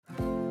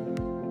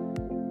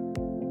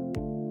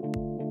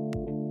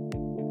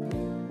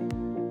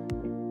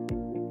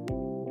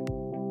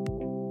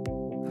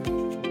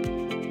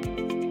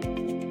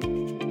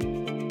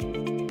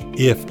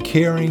If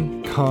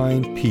caring,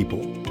 kind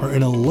people are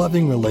in a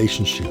loving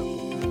relationship,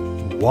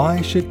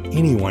 why should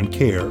anyone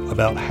care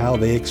about how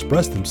they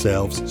express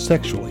themselves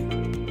sexually?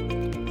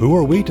 Who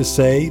are we to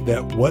say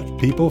that what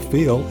people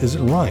feel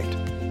isn't right,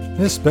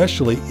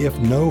 especially if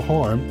no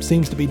harm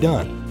seems to be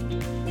done?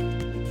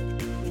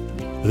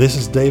 This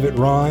is David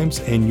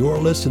Rhymes, and you're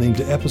listening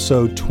to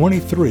episode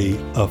 23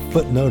 of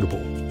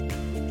Footnotable.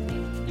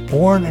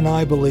 Orrin and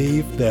I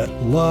believe that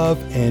love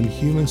and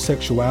human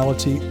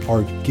sexuality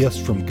are gifts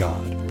from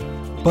God,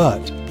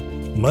 but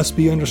must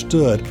be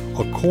understood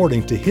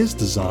according to His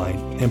design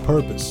and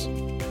purpose.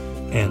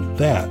 And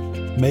that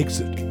makes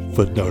it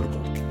footnotable.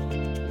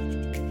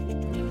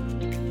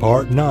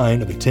 Part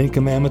 9 of the 10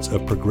 Commandments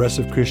of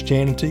Progressive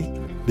Christianity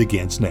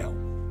begins now.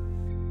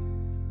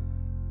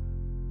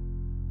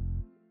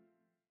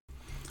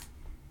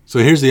 So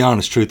here's the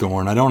honest truth,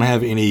 Orrin. I don't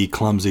have any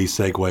clumsy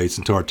segues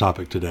into our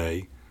topic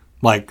today.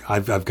 Like,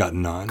 I've got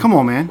none. Come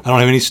on, man. I don't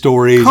have any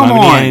stories. Come I don't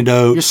have on. any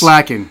anecdotes. You're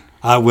slacking.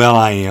 Well,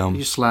 I am.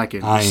 You're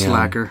slacking. I am.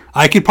 Slacker.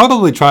 I could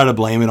probably try to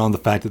blame it on the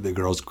fact that the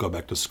girls go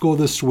back to school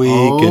this week,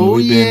 Oh, and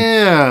we've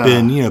yeah.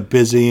 been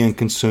busy and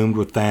consumed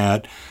with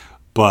that.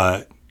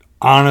 But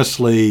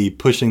honestly,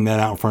 pushing that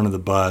out in front of the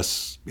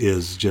bus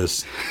is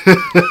just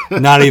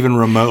not even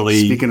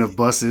remotely. Speaking of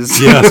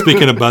buses. Yeah,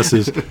 speaking of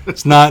buses,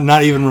 it's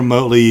not even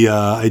remotely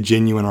a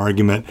genuine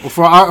argument.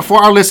 Well, for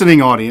our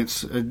listening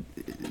audience,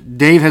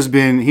 Dave he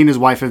and his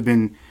wife have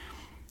been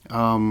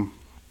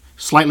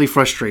slightly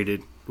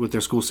frustrated with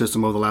their school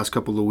system over the last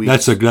couple of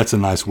weeks. That's a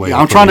nice way. Yeah,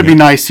 I'm trying to be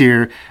nice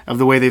here of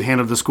the way they've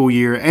handled the school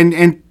year,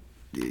 and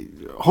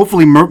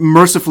hopefully,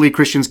 mercifully,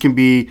 Christians can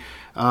be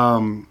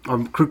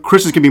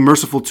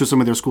merciful to some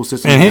of their school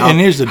systems. And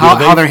here's the deal: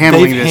 how they're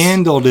handling they've this.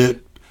 handled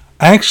it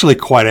actually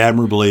quite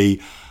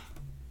admirably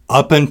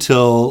up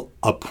until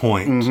a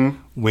point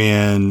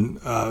when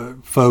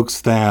folks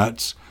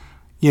that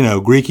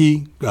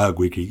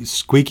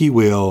squeaky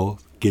wheel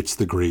gets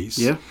the grease.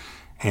 Yeah.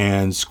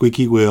 And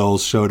squeaky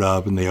wheels showed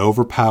up, and they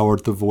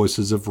overpowered the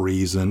voices of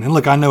reason. And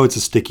look, I know it's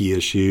a sticky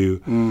issue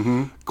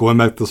going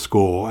back to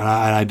school, and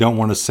I don't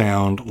want to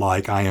sound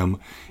like I am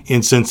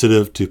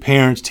insensitive to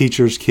parents,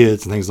 teachers,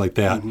 kids, and things like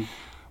that.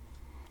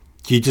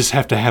 You just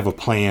have to have a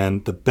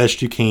plan the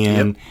best you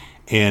can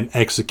and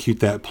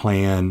execute that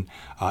plan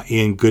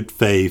in good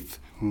faith.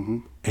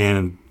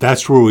 And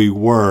that's where we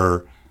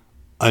were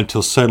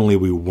until suddenly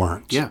we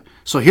weren't. Yeah.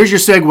 So here's your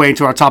segue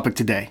into our topic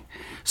today.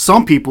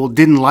 Some people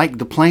didn't like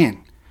the plan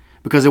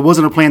because it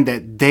wasn't a plan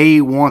that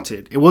they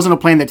wanted. It wasn't a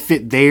plan that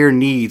fit their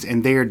needs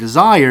and their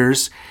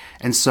desires.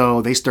 And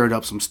so they stirred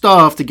up some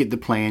stuff to get the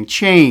plan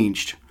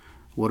changed.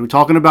 What are we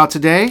talking about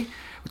today?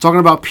 We're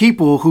talking about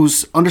people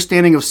whose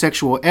understanding of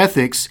sexual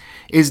ethics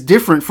is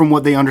different from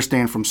what they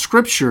understand from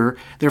Scripture.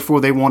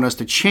 Therefore, they want us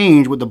to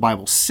change what the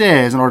Bible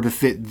says in order to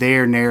fit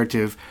their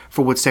narrative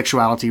for what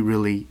sexuality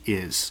really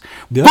is.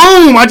 Yeah.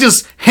 Boom! I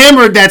just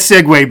hammered that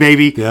segue,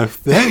 baby. Yeah,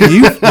 there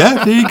you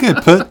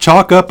go.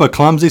 Chalk up a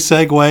clumsy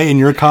segue in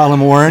your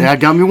column, Orrin. That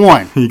got me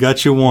one. You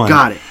got your one.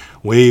 Got it.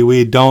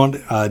 We don't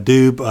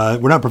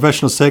we're not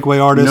professional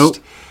segue artists. Nope.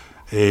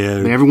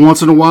 Every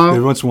once in a while,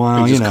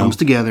 it just comes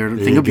together.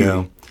 Think of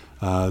beauty.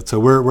 So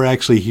we're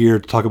actually here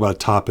to talk about a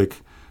topic,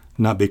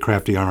 not be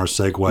crafty on our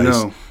segues.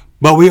 No.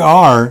 But we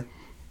are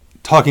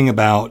talking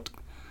about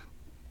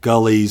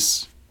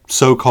Gully's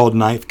so-called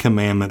ninth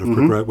commandment of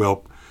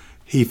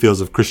he feels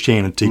of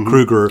Christianity.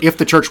 Kruger, if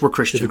the church were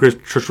Christian. If the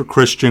church were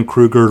Christian,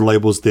 Kruger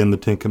labels them the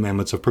 10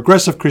 Commandments of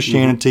Progressive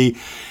Christianity.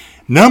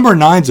 Number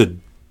 9's a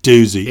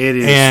doozy. It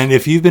is. And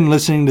if you've been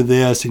listening to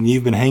this and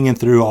you've been hanging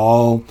through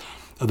all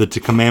of the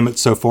 10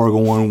 Commandments so far,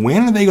 going,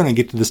 when are they going to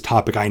get to this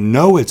topic? I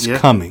know it's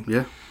coming.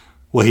 Yeah.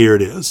 Well, here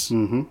it is.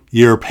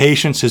 Your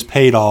patience has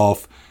paid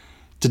off.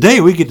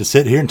 Today we get to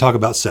sit here and talk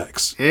about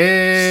sex.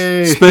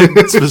 Hey.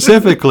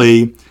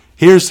 Specifically,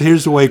 here's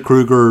the way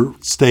Kruger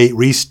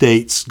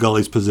restates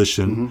Gully's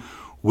position.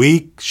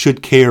 We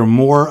should care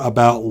more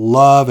about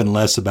love and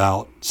less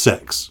about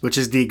sex. Which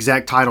is the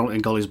exact title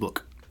in Gully's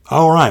book.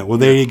 All right. Well,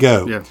 there you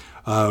go. Yeah.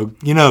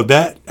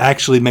 That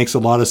actually makes a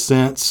lot of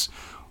sense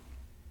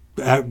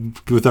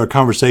with our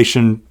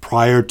conversation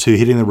prior to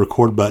hitting the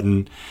record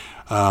button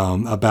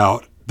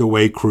about the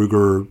way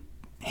Kruger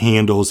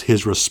handles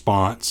his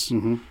response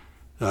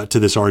to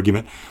this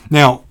argument.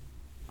 Now,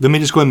 let me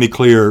just go ahead and be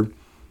clear.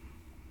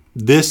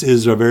 This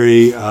is a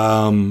very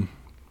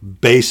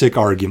basic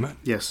argument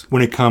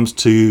when it comes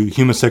to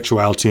human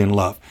sexuality and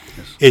love.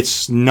 Yes.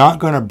 It's not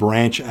going to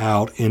branch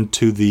out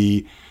into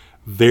the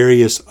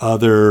various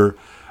other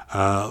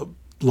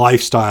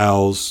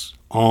lifestyles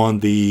on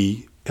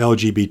the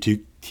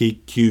LGBTQ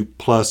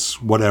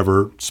plus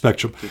whatever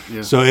spectrum.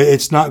 Yeah. So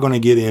it's not going to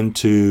get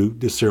into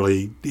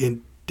necessarily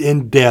in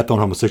depth on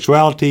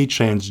homosexuality,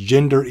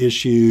 transgender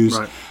issues.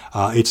 Right.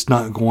 It's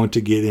not going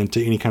to get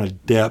into any kind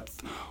of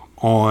depth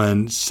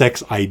on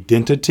sex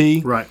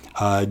identity, right?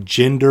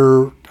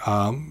 Gender.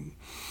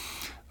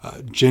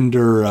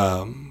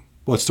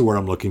 What's the word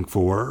I'm looking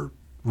for?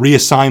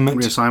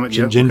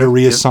 Reassignment. Gender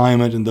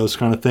reassignment, and those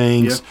kind of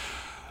things. Yeah.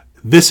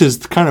 This is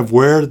kind of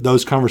where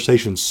those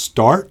conversations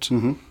start.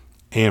 Mm-hmm.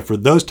 And for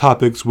those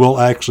topics, we'll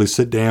actually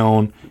sit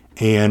down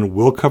and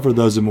we'll cover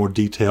those in more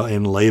detail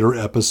in later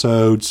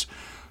episodes.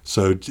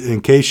 So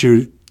in case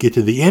you get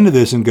to the end of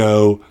this and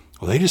go,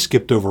 well, they just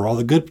skipped over all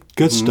the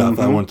good stuff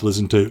I wanted to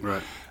listen to.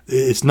 Right.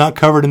 It's not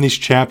covered in these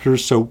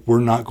chapters, so we're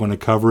not going to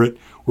cover it.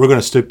 We're going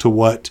to stick to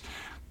what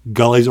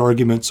Gulley's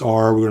arguments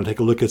are. We're going to take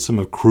a look at some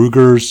of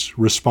Kruger's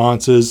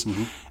responses,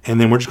 and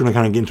then we're just going to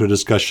kind of get into a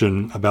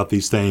discussion about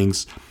these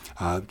things,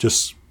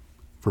 just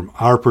from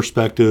our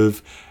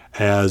perspective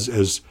as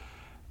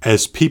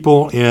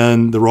people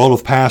in the role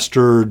of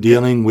pastor,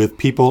 dealing with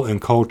people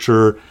and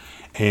culture,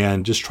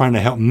 and just trying to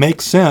help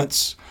make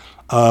sense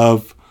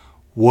of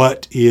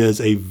what is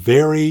a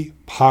very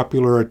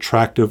popular,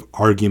 attractive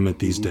argument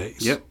these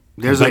days. Yep.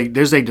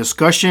 There's a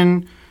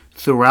discussion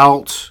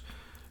throughout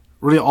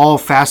really all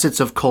facets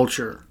of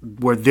culture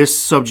where this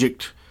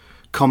subject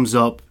comes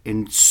up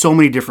in so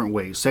many different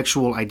ways.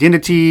 Sexual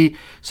identity,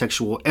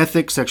 sexual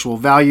ethics, sexual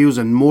values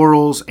and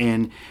morals,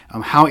 and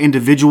how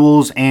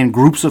individuals and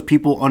groups of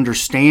people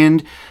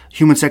understand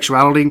human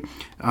sexuality.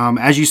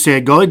 As you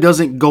said, Gulley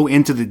doesn't go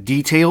into the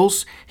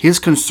details. His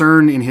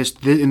concern in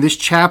this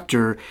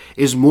chapter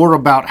is more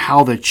about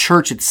how the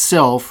church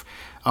itself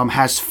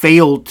has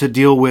failed to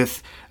deal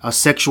with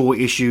sexual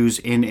issues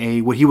in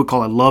a what he would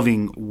call a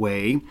loving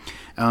way.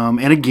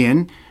 And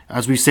again,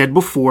 as we said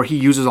before, he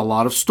uses a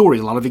lot of stories,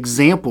 a lot of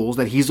examples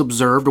that he's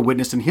observed or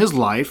witnessed in his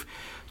life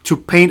to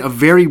paint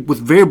with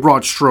very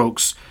broad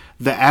strokes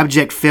the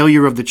abject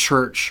failure of the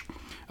church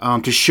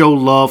to show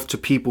love to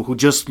people who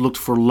just looked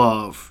for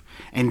love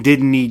and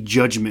didn't need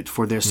judgment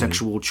for their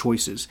sexual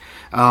choices.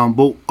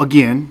 But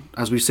again,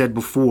 as we said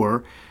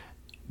before,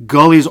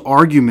 Gulley's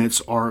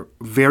arguments are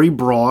very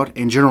broad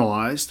and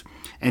generalized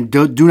and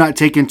do not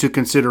take into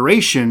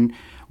consideration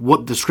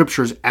what the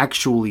scriptures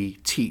actually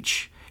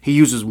teach. He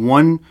uses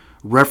one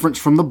reference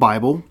from the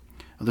Bible,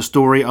 the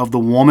story of the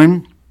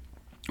woman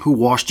who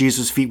washed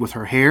Jesus' feet with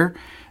her hair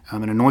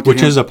and anointed him.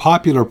 Which is a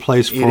popular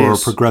place for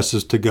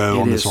progressives to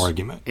go on this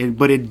argument.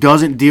 But it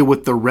doesn't deal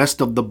with the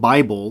rest of the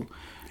Bible.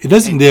 It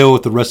doesn't deal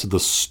with the rest of the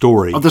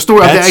story. Of the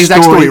story, of the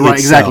exact story, right?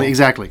 Itself.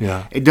 Exactly.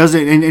 Yeah. It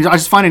doesn't, and I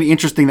just find it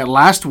interesting that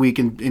last week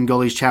in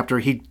Gulley's chapter,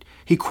 he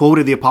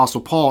quoted the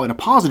Apostle Paul in a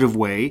positive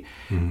way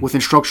with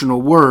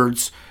instructional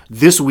words.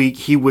 This week,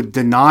 he would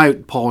deny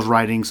Paul's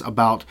writings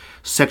about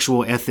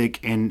sexual ethic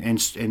and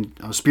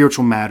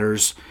spiritual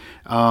matters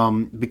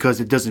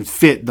because it doesn't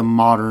fit the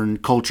modern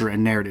culture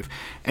and narrative.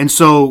 And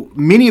so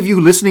many of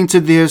you listening to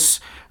this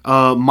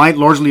might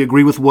largely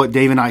agree with what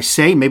Dave and I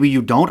say. Maybe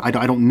you don't. I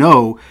don't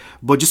know.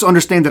 But just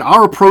understand that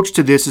our approach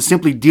to this is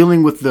simply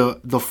dealing with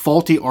the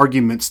faulty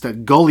arguments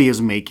that Gulley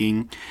is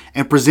making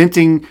and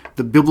presenting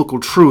the biblical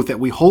truth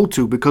that we hold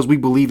to because we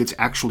believe it's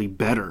actually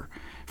better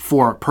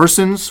for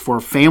persons, for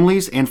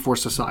families, and for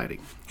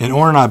society. And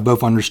Orrin and I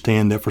both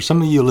understand that for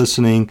some of you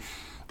listening,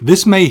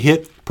 this may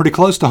hit pretty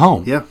close to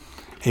home. Yeah.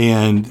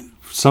 And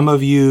some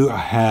of you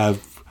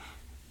have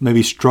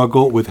maybe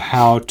struggled with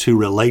how to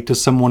relate to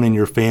someone in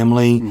your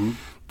family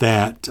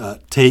that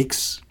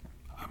takes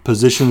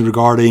positions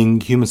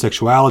regarding human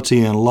sexuality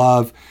and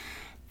love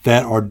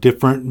that are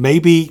different,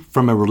 maybe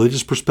from a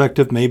religious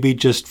perspective, maybe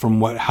just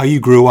from how you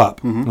grew up.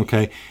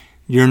 Okay,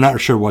 you're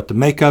not sure what to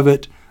make of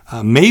it.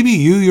 Maybe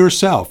you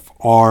yourself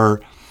are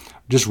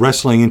just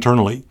wrestling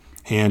internally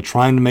and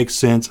trying to make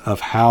sense of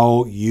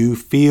how you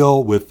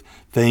feel with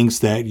things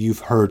that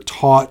you've heard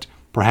taught,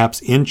 perhaps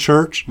in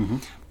church.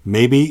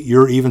 Maybe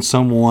you're even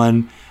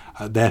someone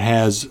that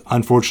has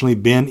unfortunately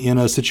been in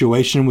a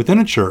situation within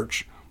a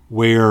church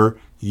where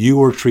you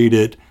were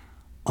treated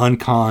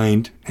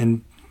unkind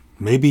and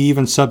maybe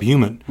even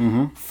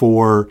subhuman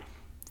for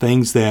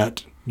things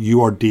that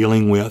you are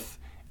dealing with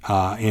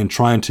and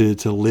trying to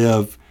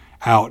live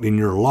out in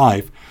your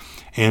life.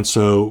 And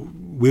so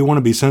we want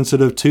to be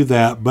sensitive to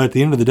that. But at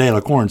the end of the day,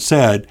 like Orrin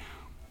said,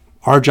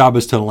 our job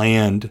is to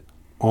land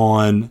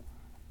on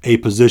a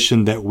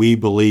position that we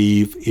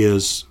believe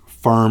is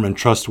firm and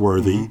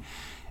trustworthy.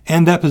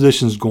 And that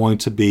position is going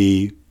to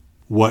be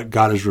what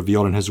God has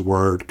revealed in his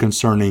word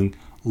concerning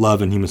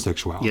love and human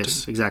sexuality.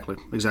 Yes, exactly.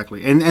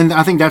 And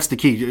I think that's the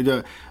key.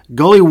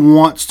 Gulley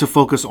wants to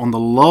focus on the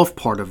love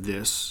part of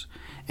this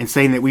and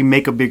saying that we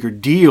make a bigger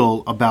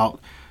deal about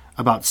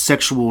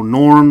sexual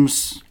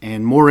norms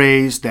and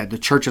mores that the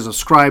church has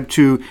ascribed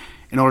to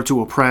in order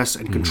to oppress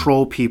and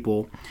control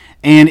people.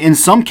 And in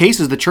some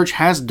cases, the church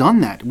has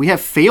done that. We have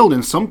failed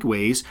in some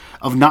ways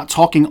of not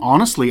talking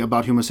honestly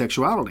about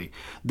homosexuality.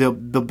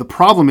 The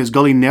problem is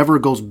Gulley never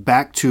goes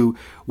back to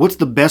what's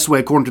the best way,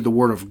 according to the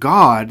Word of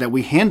God, that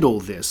we handle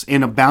this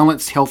in a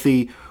balanced,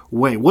 healthy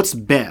way. What's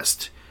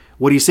best?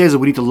 What he says is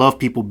we need to love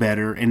people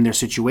better in their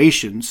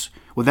situations.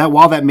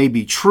 While that may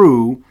be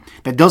true,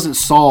 that doesn't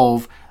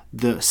solve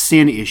the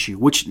sin issue,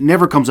 which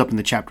never comes up in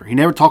the chapter. He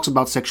never talks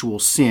about sexual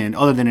sin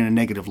other than in a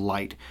negative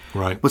light.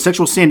 Right. But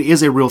sexual sin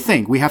is a real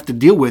thing. We have to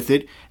deal with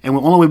it, and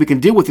the only way we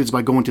can deal with it is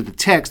by going to the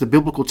text, the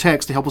biblical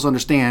text, to help us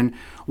understand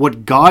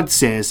what God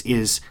says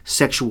is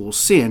sexual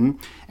sin,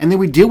 and then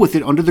we deal with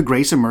it under the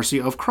grace and mercy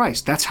of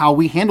Christ. That's how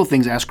we handle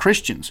things as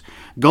Christians.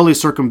 Gully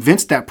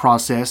circumvents that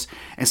process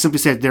and simply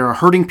said there are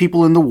hurting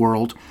people in the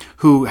world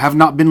who have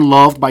not been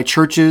loved by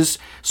churches,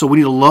 so we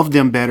need to love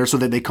them better so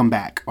that they come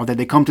back, or that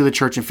they come to the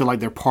church and feel like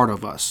they're part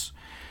of us.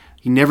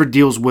 He never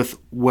deals with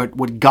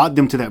what got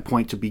them to that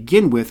point to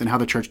begin with, and how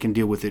the church can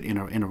deal with it in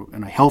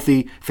a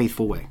healthy,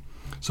 faithful way.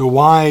 So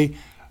why,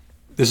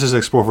 this is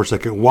explore for a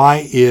second,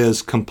 why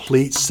is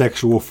complete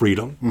sexual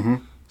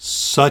freedom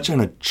such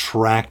an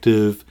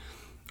attractive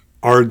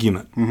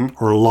argument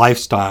or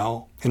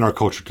lifestyle in our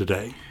culture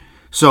today?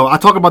 So I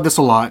talk about this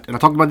a lot, and I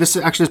talked about this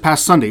actually this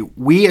past Sunday.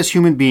 We as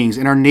human beings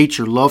in our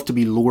nature love to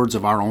be lords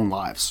of our own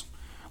lives.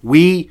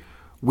 We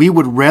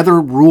would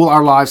rather rule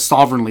our lives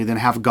sovereignly than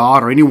have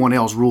God or anyone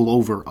else rule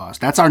over us.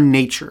 That's our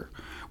nature.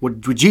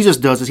 What Jesus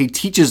does is he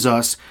teaches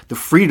us the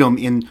freedom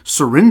in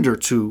surrender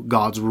to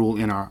God's rule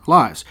in our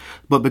lives.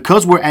 But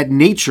because we're at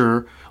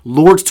nature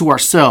lords to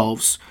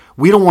ourselves,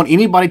 we don't want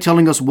anybody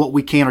telling us what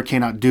we can or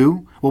cannot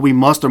do, what we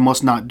must or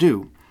must not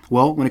do.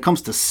 Well, when it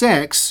comes to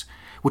sex,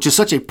 which is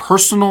such a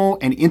personal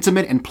and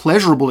intimate and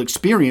pleasurable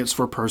experience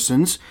for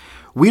persons,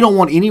 we don't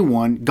want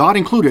anyone, God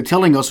included,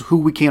 telling us who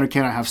we can or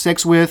cannot have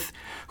sex with,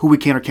 who we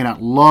can or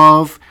cannot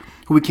love,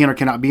 who we can or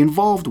cannot be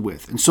involved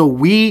with. And so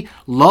we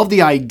love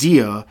the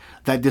idea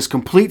that this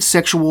complete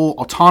sexual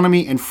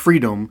autonomy and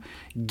freedom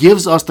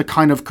gives us the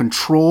kind of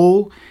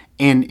control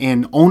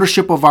and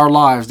ownership of our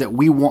lives that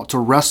we want to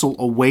wrestle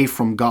away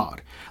from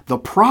God. The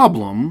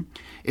problem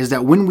is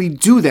that when we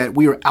do that,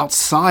 we are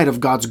outside of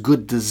God's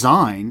good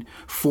design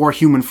for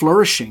human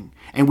flourishing.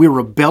 And we're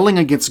rebelling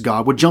against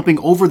God. We're jumping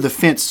over the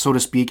fence, so to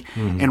speak,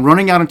 and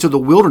running out into the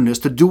wilderness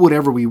to do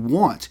whatever we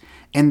want.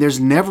 And there's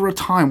never a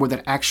time where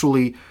that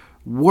actually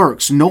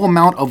works. No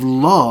amount of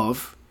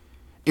love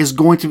is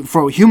going to,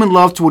 for human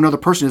love to another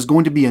person, is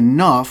going to be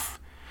enough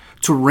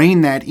to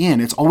rein that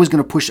in. It's always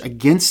going to push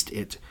against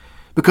it.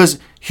 Because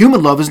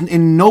human love is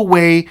in no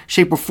way,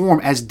 shape, or form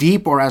as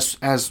deep or as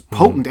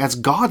potent as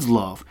God's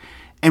love.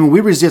 And when we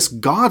resist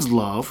God's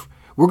love,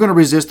 we're going to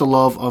resist the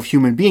love of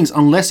human beings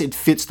unless it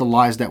fits the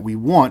lives that we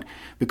want,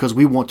 because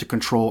we want to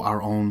control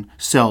our own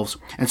selves.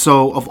 And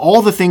so of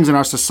all the things in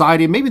our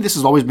society, maybe this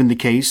has always been the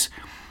case.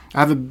 I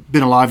haven't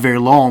been alive very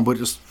long, but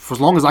just for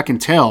as long as I can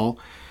tell,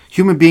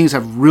 human beings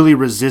have really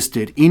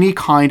resisted any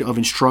kind of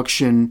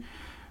instruction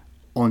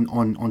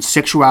on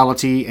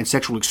sexuality and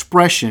sexual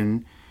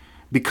expression,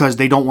 because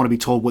they don't want to be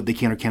told what they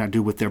can or cannot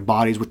do with their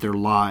bodies, with their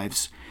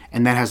lives.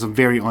 And that has some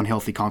very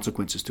unhealthy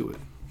consequences to it.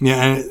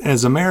 Yeah, and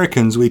as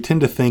Americans, we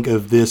tend to think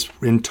of this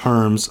in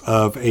terms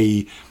of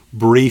a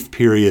brief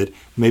period,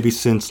 maybe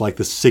since like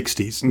the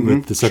 60s,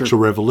 with the sexual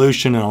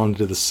revolution and on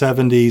into the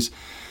 70s.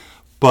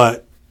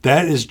 But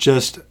that is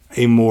just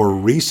a more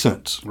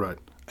recent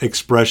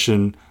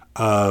expression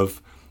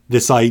of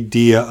this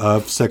idea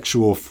of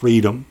sexual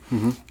freedom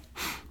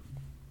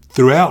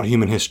throughout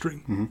human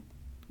history.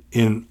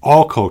 In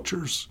all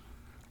cultures,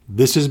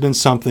 this has been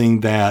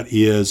something that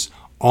is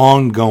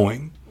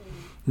ongoing.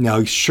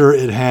 Now, sure,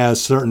 it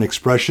has certain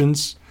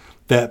expressions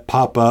that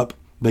pop up.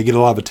 They get a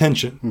lot of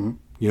attention,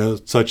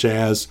 such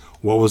as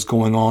what was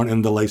going on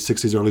in the late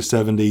 60s, early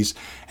 70s.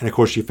 And, of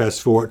course, you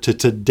fast forward to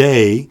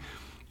today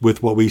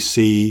with what we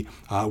see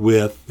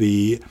with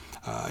the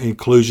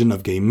inclusion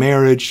of gay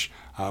marriage,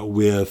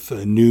 with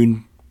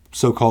new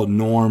so-called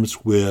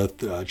norms with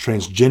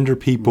transgender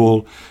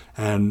people,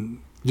 and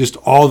just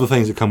all the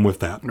things that come with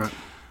that. Right.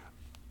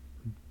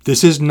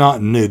 This is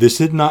not new. This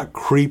did not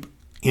creep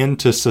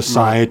into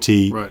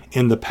society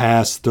in the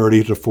past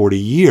 30 to 40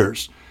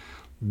 years.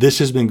 This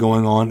has been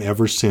going on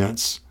ever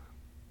since,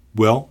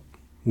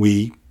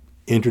 we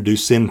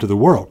introduced sin into the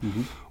world.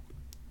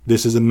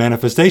 This is a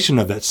manifestation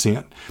of that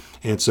sin.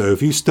 And so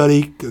if you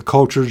study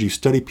cultures, you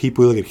study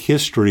people, you look at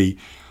history,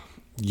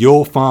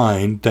 you'll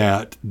find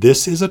that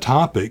this is a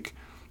topic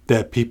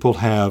that people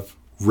have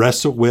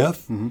wrestled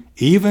with,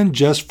 even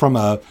just from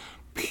a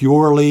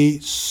purely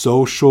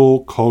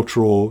social,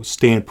 cultural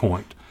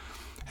standpoint,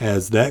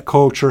 as that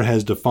culture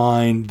has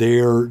defined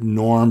their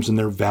norms and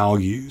their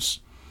values.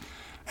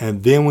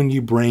 And then when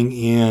you bring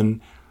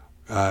in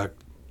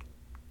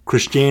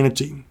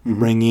Christianity, you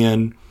bring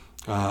in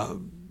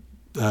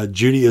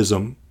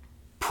Judaism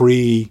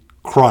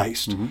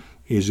pre-Christ,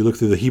 as you look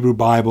through the Hebrew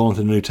Bible and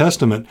the New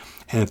Testament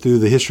and through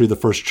the history of the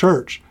first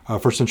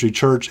century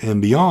church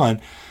and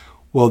beyond,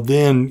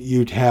 then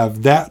you'd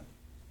have that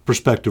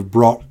perspective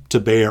brought to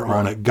bear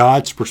on it,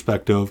 God's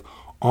perspective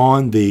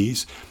on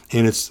these.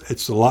 And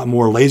it's a lot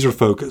more laser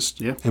focused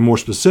and more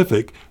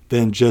specific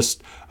than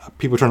just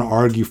people trying to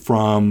argue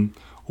from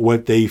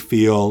what they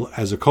feel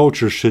as a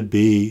culture should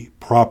be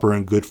proper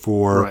and good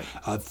for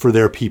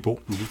their people.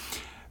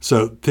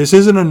 So this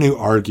isn't a new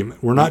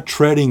argument. We're not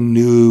treading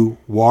new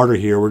water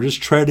here. We're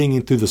just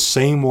treading through the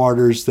same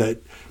waters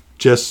that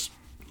just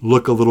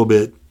look a little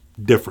bit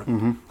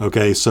different.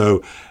 Okay,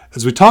 so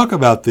as we talk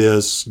about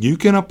this, you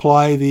can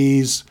apply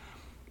these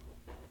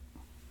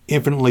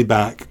infinitely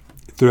back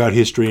throughout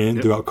history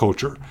and throughout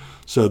culture.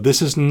 So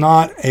this is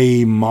not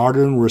a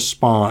modern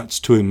response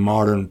to a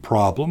modern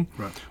problem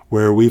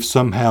where we've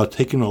somehow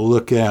taken a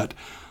look at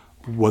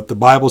what the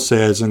Bible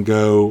says and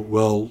go,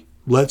 well,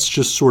 let's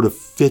just sort of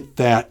fit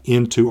that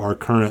into our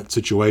current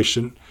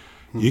situation.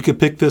 You could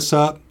pick this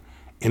up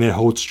and it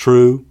holds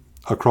true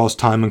across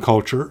time and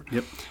culture.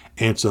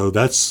 And so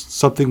that's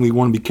something we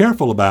want to be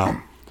careful about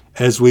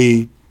as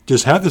we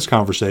just have this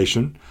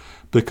conversation,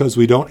 because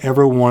we don't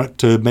ever want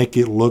to make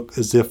it look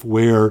as if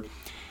we're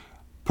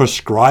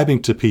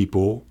prescribing to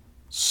people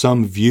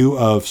some view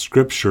of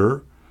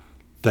Scripture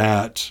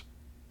that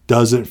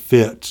doesn't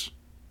fit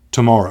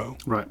tomorrow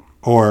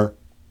or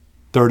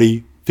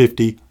 30,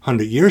 50,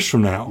 100 years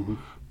from now,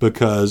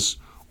 because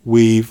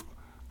we've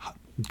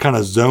kind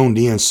of zoned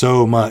in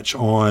so much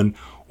on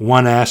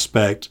one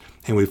aspect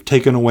and we've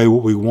taken away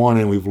what we want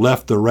and we've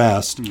left the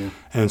rest.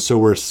 And so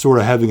we're sort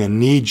of having a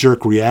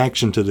knee-jerk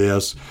reaction to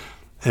this.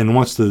 And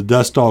once the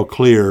dust all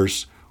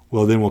clears,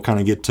 well, then we'll kind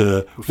of get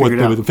to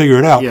figure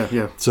it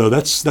out. So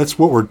that's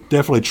what we're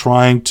definitely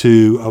trying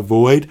to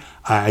avoid.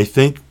 I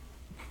think,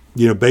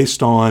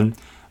 based on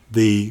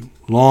the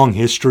long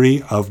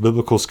history of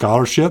biblical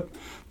scholarship,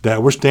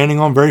 that we're standing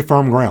on very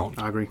firm ground.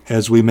 I agree.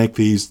 As we make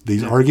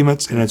these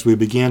arguments and as we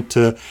begin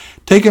to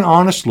take an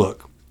honest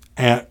look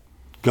at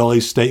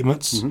Gulley's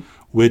statements,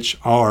 which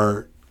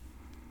are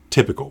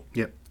typical.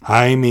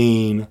 I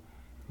mean,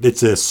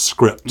 it's a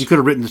script. You could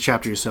have written the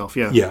chapter yourself.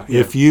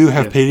 If you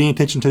have paid any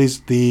attention to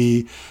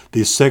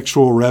the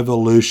sexual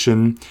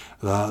revolution,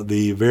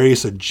 the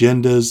various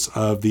agendas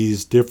of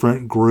these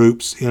different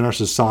groups in our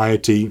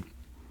society,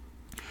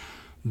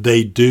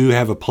 they do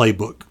have a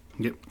playbook.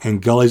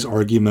 And Gulley's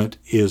argument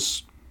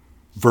is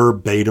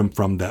verbatim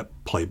from that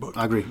playbook.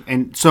 I agree.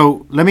 And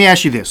so let me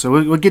ask you this. So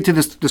we'll get to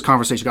this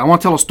conversation. I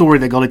want to tell a story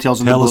that Gulley tells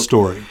in the book. Tell a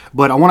story.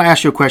 But I want to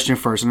ask you a question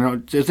first.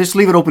 And just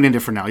leave it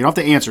open-ended for now. You don't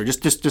have to answer.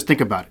 Just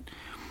think about it.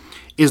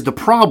 Is the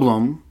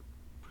problem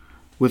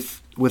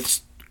with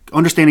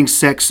understanding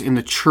sex in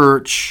the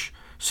church,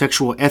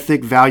 sexual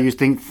ethic, values,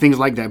 things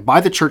like that,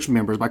 by the church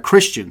members, by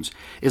Christians,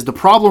 is the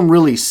problem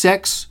really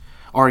sex?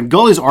 Or in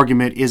Gulley's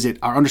argument, is it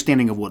our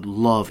understanding of what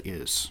love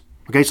is?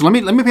 Okay, so let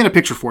me paint a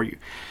picture for you.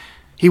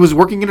 He was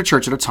working in a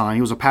church at a time.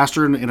 He was a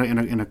pastor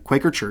in a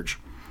Quaker church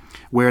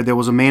where there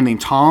was a man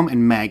named Tom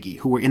and Maggie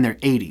who were in their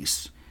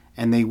 80s,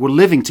 and they were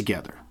living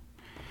together.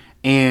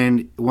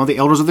 And one of the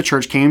elders of the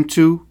church came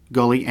to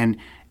Gulley and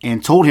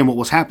told him what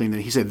was happening.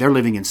 That he said, they're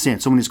living in sin.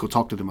 Someone needs to go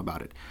talk to them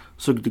about it.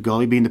 So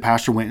Gulley, being the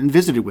pastor, went and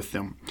visited with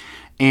them.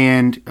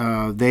 And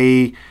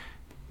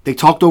they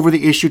talked over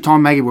the issue. Tom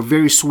and Maggie were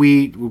very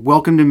sweet,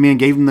 welcomed him in,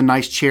 gave him the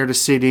nice chair to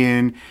sit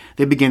in.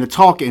 They began to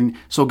talk, and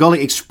so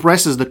Gulley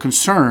expresses the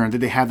concern that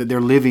they have that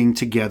they're living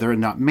together and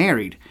not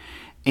married.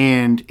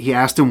 And he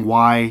asked them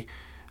why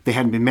they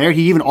hadn't been married.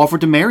 He even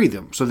offered to marry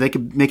them so they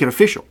could make it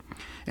official.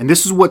 And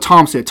this is what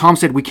Tom said. Tom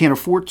said, we can't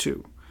afford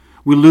to.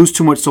 We lose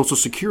too much Social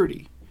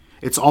Security.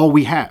 It's all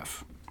we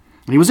have.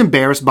 And he was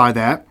embarrassed by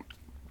that,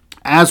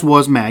 as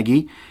was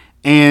Maggie.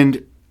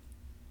 And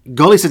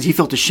Gulley says he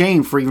felt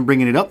ashamed for even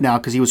bringing it up now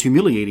because he was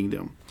humiliating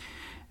them.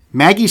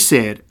 Maggie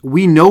said,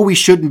 we know we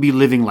shouldn't be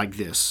living like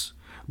this,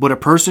 but a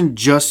person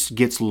just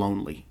gets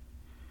lonely.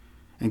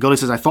 And Gulley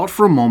says, I thought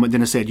for a moment,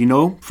 then I said,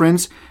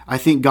 friends, I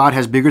think God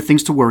has bigger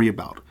things to worry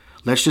about.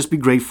 Let's just be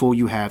grateful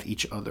you have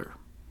each other.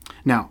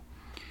 Now,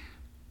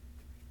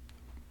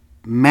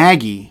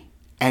 Maggie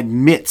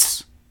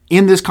admits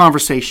in this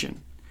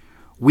conversation,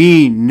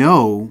 we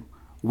know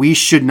we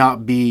should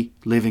not be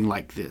living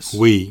like this.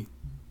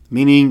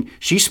 Meaning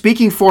she's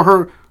speaking for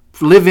her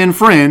live-in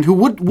friend who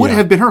would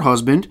have been her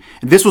husband.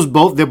 And this was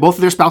both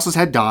of their spouses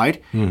had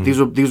died.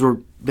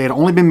 They had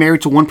only been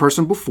married to one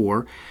person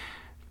before.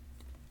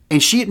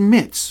 And she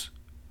admits,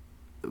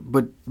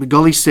 but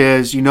Gulley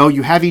says,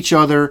 you have each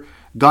other.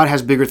 God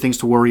has bigger things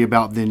to worry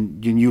about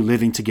than you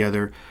living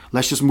together.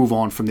 Let's just move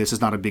on from this.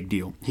 It's not a big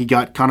deal. He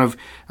got kind of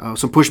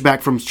some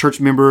pushback from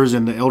church members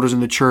and the elders in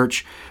the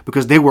church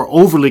because they were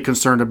overly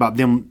concerned about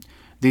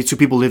these two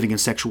people living in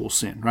sexual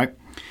sin, right?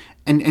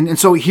 And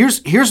so here's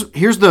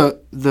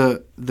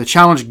the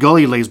challenge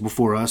Gulley lays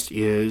before us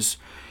is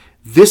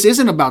this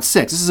isn't about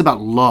sex. This is about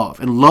love,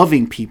 and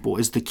loving people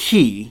is the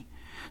key.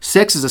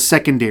 Sex is a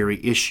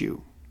secondary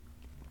issue,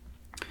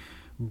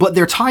 but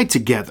they're tied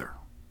together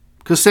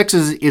because sex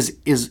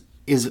is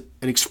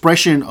an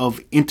expression of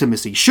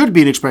intimacy, should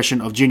be an expression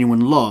of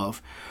genuine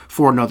love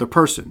for another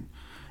person.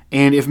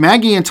 And if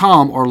Maggie and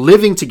Tom are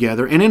living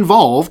together and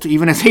involved,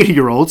 even as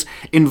 80-year-olds,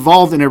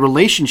 involved in a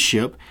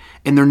relationship,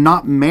 and they're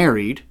not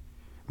married,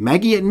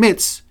 Maggie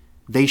admits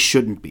they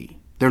shouldn't be.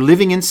 They're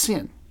living in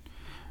sin.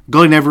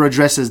 Gulley never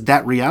addresses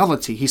that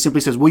reality. He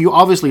simply says, well, you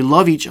obviously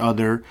love each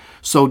other,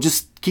 so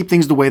just keep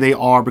things the way they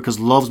are because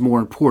love's more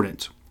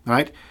important,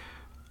 right?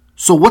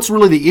 So what's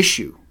really the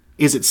issue?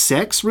 Is it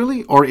sex,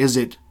 really, or is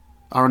it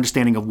our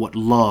understanding of what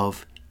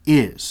love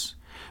is?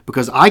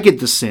 Because I get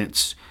the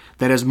sense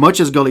that as much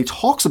as Gulley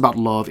talks about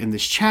love in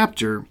this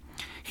chapter,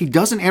 he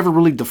doesn't ever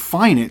really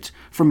define it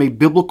from a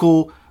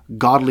biblical,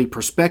 godly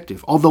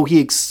perspective. Although he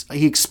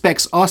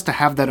expects us to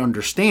have that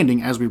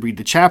understanding as we read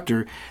the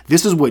chapter.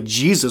 This is what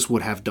Jesus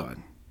would have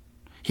done.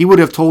 He would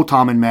have told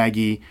Tom and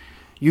Maggie,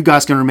 you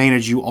guys can remain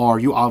as you are.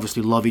 You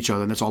obviously love each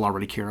other, and that's all I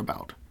really care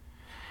about.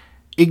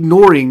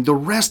 Ignoring the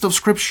rest of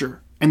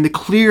Scripture and the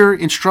clear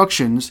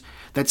instructions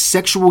that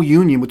sexual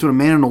union between a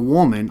man and a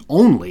woman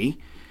only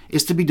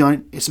is to be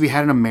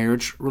had in a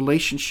marriage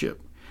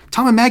relationship.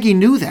 Tom and Maggie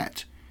knew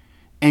that,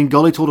 and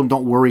Gully told him,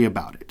 don't worry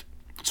about it.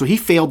 So he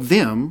failed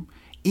them,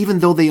 even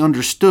though they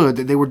understood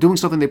that they were doing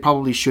something they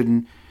probably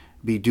shouldn't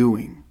be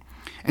doing.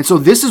 And so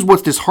this is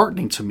what's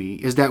disheartening to me,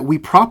 is that we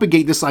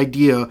propagate this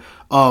idea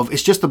of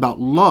it's just about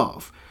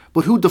love.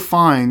 But who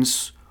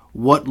defines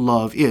what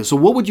love is? So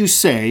what would you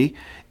say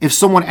if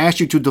someone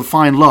asked you to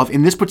define love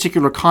in this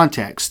particular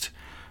context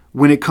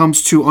when it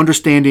comes to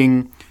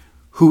understanding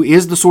who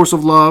is the source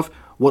of love,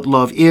 what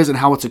love is, and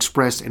how it's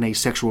expressed in a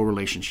sexual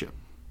relationship?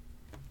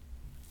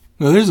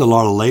 Well, there's a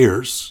lot of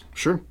layers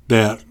Sure.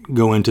 that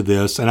go into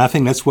this, and I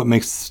think that's what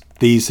makes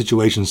these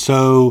situations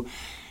so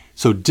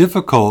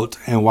difficult,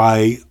 and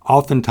why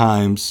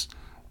oftentimes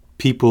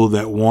people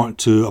that want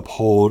to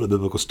uphold a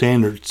biblical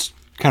standards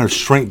kind of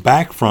shrink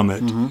back from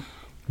it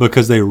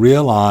because they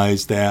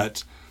realize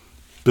that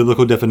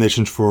biblical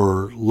definitions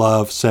for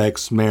love,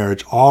 sex,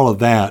 marriage, all of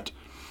that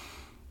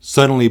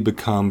suddenly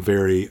become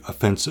very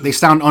offensive. They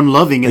sound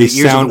unloving in the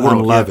ears of the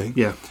world. Unloving.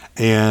 Yeah.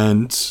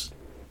 And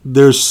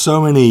there's so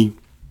many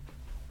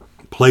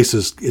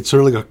places, it's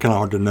really kind of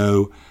hard to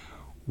know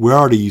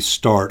where do you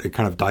start at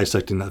kind of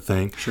dissecting that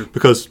thing. Sure.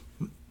 Because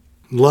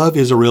love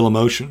is a real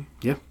emotion.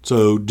 Yeah.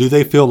 So do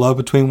they feel love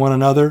between one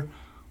another?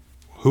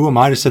 Who am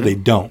I to say they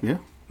don't? Yeah.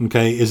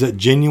 Okay. Is it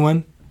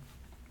genuine?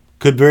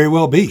 Could very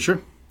well be.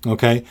 Sure.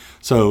 Okay.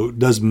 So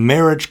does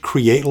marriage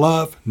create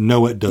love?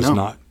 No, it does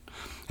not.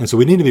 And so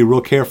we need to be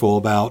real careful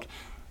about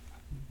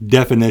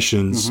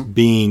definitions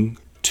being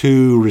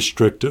too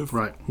restrictive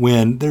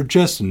when they're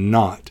just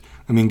not.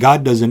 I mean,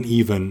 God doesn't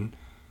even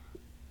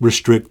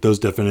restrict those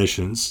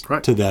definitions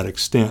to that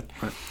extent.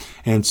 Right.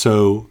 And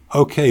so,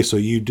 okay, so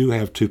you do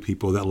have two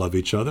people that love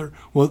each other.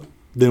 Well,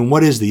 then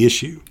what is the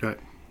issue? Right.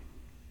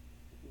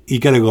 You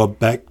got to go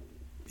back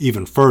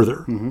even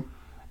further.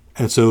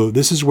 And so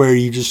this is where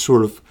you just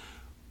sort of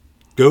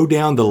go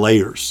down the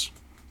layers.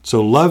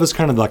 So love is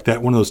kind of like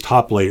that, one of those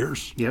top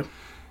layers. Yeah.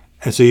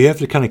 And so you have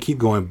to kind of keep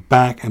going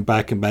back and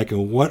back and back.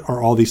 And what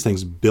are all these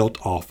things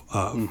built off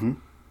of?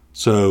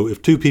 So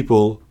if two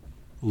people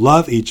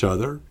love each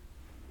other,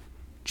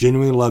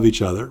 genuinely love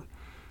each other,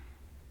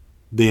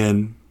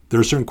 then there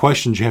are certain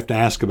questions you have to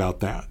ask about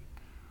that.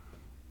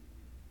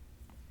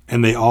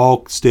 And they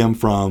all stem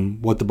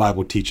from what the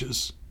Bible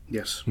teaches.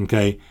 Yes.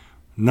 Okay.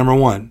 Number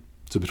one,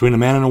 so between a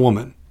man and a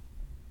woman.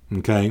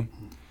 Okay.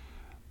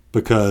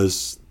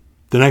 Because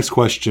the next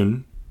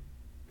question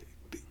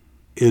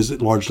is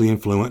largely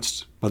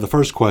influenced by the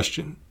first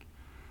question.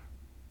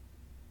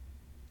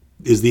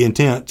 Is the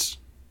intent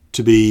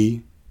to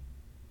be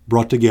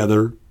brought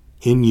together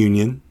in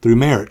union through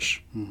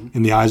marriage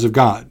in the eyes of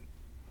God,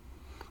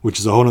 which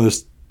is a whole other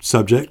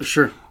subject.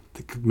 Sure.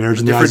 Marriage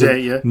in the eyes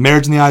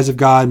of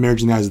God,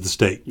 marriage in the eyes of the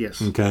state.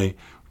 Yes. Okay.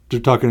 They're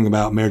talking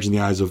about marriage in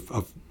the eyes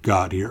of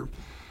God here,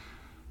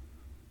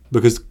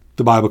 because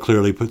the Bible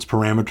clearly puts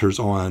parameters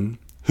on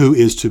who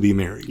is to be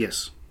married.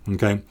 Yes.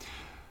 Okay.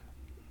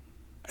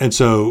 And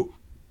so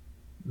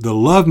the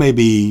love may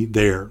be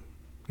there,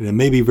 and it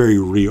may be very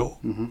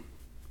real,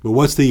 but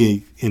what's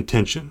the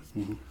intention?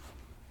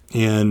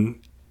 And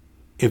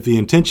if the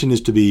intention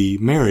is to be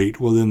married,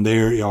 well, then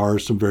there are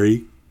some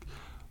very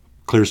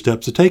clear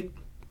steps to take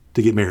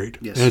to get married.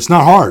 Yes. And it's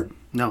not hard.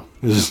 No.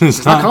 It's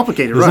not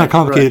complicated. It's not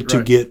complicated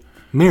to get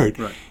married.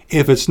 Right.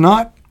 If it's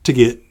not to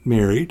get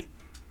married,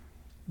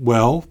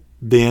 well,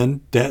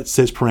 then that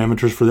sets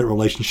parameters for that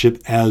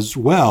relationship as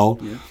well,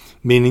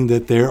 meaning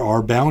that there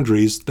are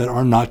boundaries that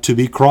are not to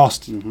be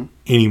crossed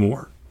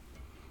anymore.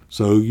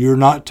 So you're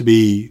not to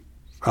be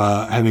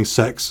having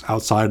sex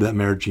outside of that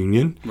marriage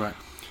union. Right.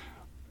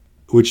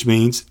 Which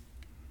means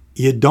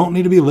you don't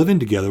need to be living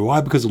together. Why?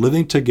 Because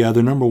living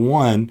together, number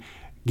one,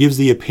 gives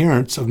the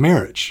appearance of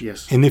marriage.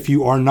 Yes. And if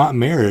you are not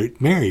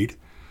married,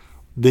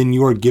 then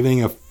you are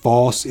giving a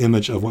false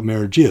image of what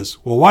marriage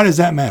is. Well, why does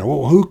that matter?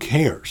 Well, who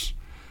cares?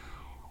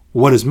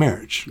 What is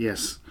marriage?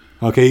 Yes.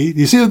 Okay,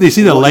 you see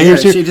the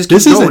layers here?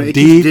 This is a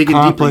deep,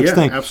 complex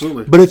thing.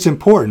 Absolutely. But it's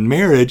important.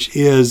 Marriage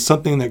is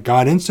something that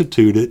God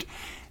instituted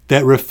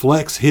that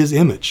reflects His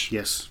image.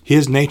 Yes.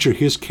 His nature,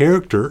 His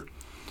character,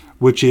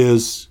 which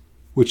is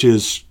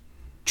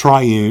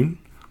triune,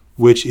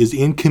 which is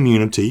in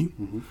community.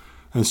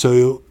 And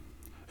so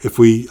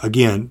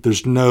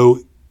there's no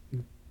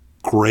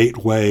great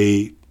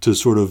way to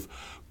sort of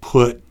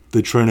put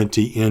the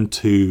Trinity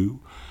into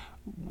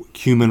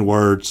human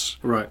words,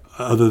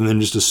 other than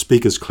just to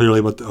speak as clearly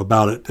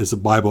about it as the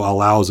Bible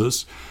allows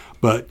us.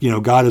 But,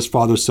 God is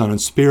Father, Son,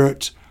 and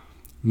Spirit.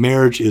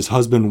 Marriage is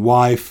husband,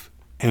 wife,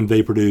 and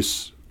they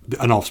produce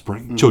an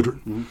offspring,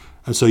 children.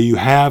 And so you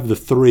have the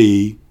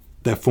three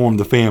that form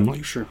the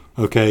family. Sure.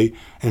 Okay?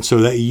 And so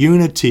that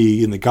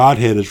unity in the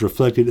Godhead is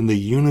reflected in the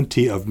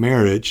unity of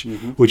marriage,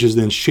 which is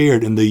then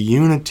shared in the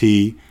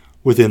unity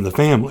within the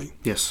family.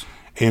 Yes.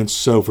 And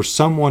so for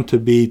someone to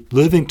be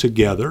living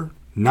together,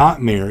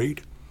 not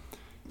married,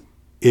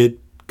 it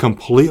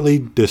completely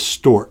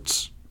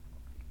distorts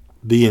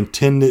the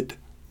intended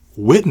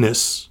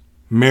witness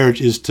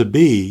marriage is to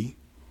be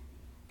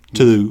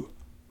to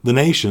the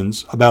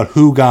nations about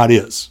who God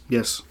is.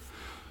 Yes.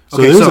 So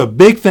Okay, there's a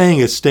big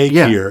thing at stake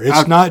Yeah, here.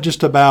 It's not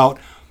just about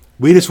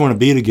we just want to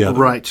be together.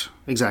 Right.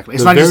 Exactly.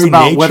 It's The not just very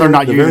about whether or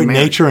not the you're very married.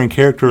 nature and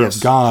character Yes.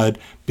 of God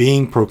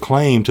being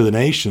proclaimed to the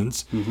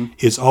nations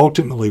is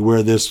ultimately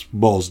where this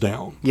boils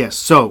down. Yes.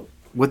 So,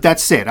 with that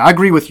said, I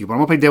agree with you, but I'm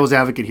going to play devil's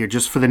advocate here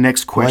just for the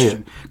next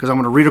question. Because I'm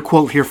going to read a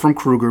quote here from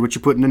Kruger, which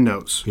you put in the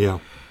notes. Yeah.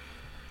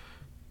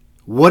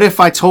 What if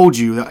I told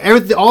you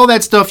that all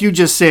that stuff you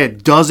just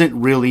said doesn't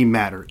really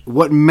matter?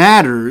 What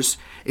matters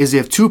is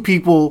if two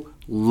people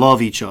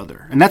love each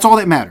other. And that's all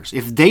that matters.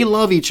 If they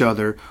love each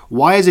other,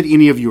 why is it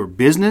any of your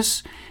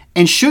business?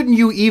 And shouldn't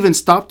you even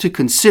stop to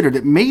consider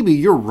that maybe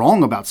you're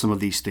wrong about some of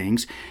these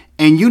things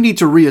and you need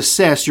to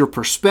reassess your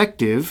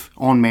perspective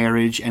on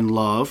marriage and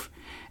love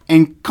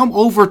and come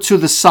over to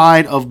the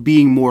side of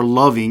being more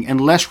loving and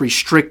less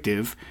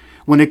restrictive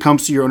when it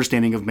comes to your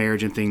understanding of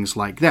marriage and things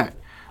like that?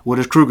 What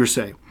does Kruger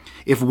say?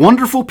 If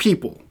wonderful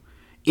people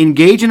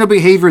engage in a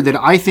behavior that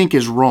I think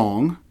is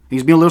wrong,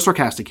 he's being a little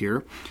sarcastic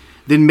here,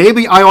 then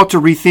maybe I ought to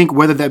rethink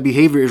whether that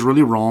behavior is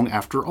really wrong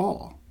after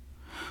all.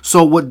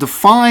 So what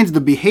defines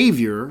the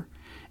behavior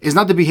is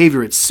not the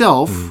behavior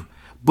itself,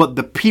 but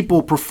the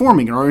people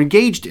performing it or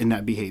engaged in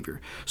that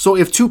behavior. So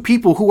if two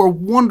people who are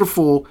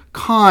wonderful,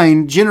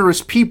 kind,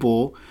 generous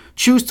people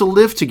choose to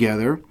live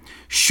together,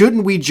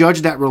 shouldn't we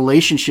judge that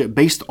relationship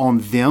based on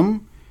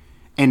them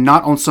and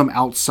not on some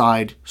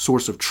outside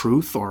source of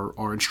truth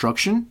or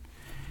instruction?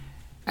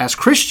 As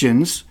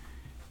Christians,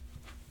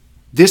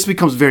 this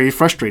becomes very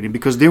frustrating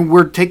because then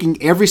we're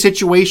taking every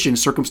situation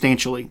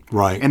circumstantially.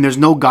 Right. And there's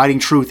no guiding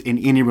truth in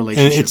any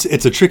relationship. And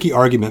it's a tricky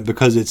argument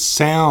because it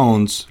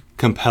sounds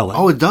compelling.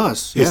 Oh, it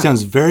does. It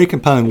sounds very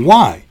compelling.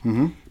 Why?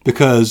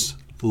 Because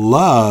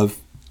love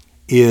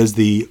is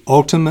the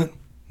ultimate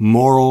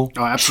moral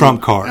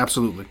trump card.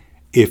 Absolutely.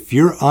 If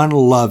you're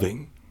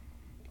unloving,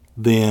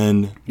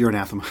 then You're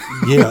anathema.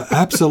 yeah,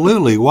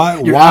 absolutely. Why?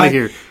 You're why? outta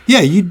here.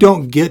 Yeah, you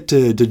don't get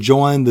to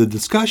join the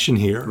discussion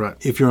here Right.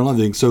 if you're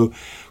unloving. So,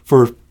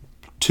 for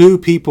two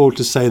people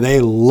to say they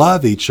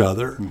love each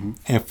other,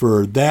 and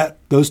for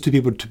those two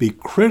people to be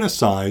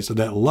criticized of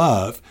that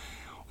love,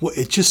 well,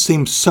 it just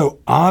seems so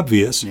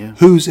obvious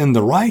who's in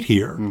the right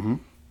here.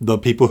 The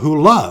people who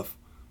love,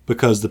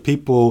 because the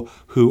people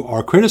who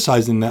are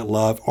criticizing that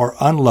love are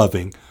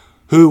unloving.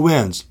 Who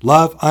wins?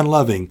 Love,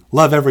 unloving.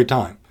 Love every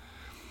time.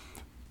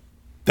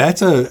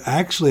 That's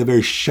actually a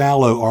very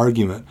shallow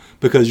argument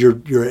because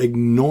you're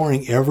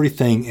ignoring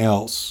everything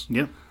else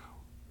Yeah.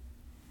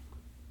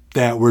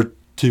 that we're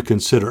to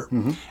consider.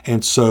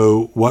 And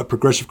so what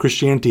progressive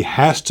Christianity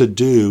has to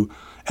do,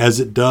 as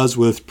it does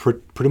with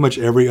pretty much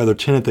every other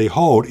tenet they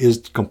hold,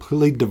 is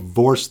completely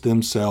divorce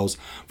themselves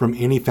from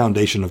any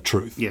foundation of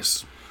truth.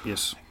 Yes.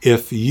 Yes.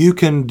 If you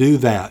can do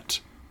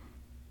that,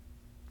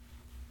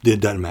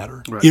 it doesn't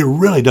matter. Right. It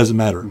really doesn't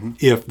matter.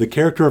 If the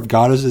character of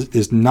God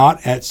is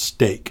not at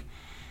stake,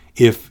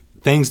 if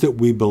things that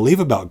we believe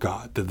about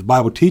God, that the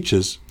Bible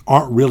teaches,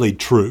 aren't really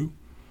true,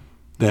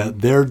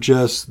 that they're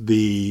just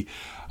the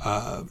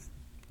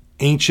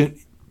ancient,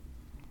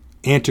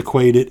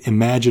 antiquated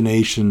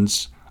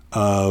imaginations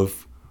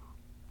of,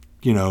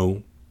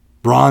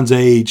 Bronze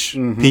Age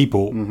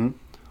people,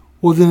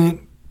 well,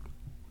 then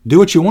do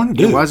what you want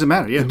to do. Why does it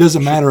matter? Yeah. It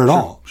doesn't matter at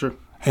all. Sure.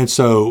 And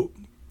so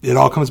it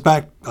all comes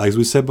back, as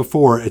we said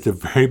before, at the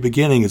very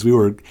beginning, as we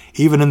were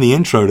even in the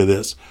intro to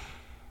this,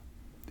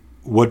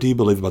 what do you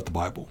believe about the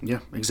Bible? Yeah,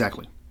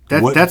 exactly.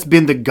 That's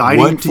been the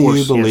guiding force. What do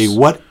you believe? Yes.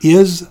 What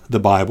is the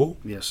Bible?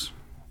 Yes.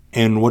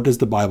 And what does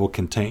the Bible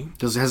contain?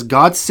 Has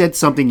God said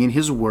something in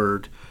His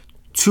Word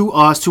to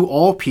us, to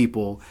all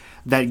people,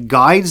 that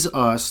guides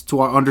us to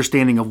our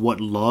understanding of what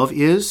love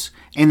is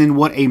and then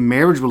what a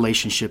marriage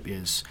relationship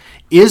is?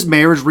 Is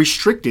marriage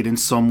restricted in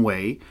some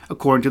way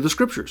according to the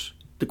Scriptures?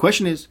 The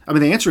question is,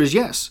 the answer is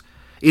yes.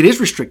 It is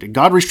restricted.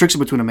 God restricts it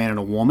between a man and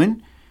a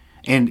woman,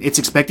 and it's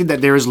expected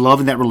that there is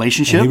love in that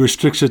relationship. And he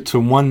restricts it to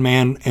one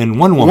man and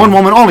one woman. One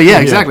woman only, yeah,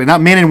 exactly.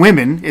 Not men and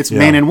women. It's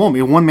man and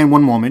woman. One man,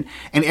 one woman.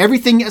 And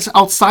everything is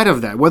outside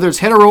of that, whether it's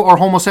hetero or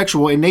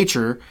homosexual in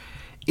nature,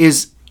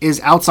 is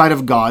outside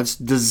of God's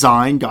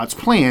design, God's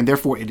plan.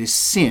 Therefore, it is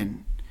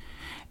sin.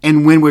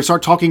 And when we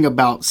start talking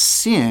about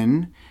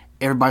sin,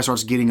 everybody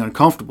starts getting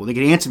uncomfortable. They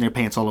get ants in their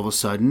pants all of a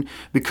sudden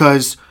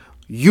because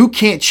you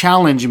can't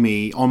challenge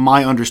me on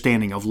my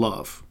understanding of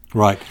love.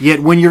 Right.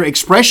 Yet when your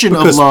expression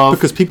of love...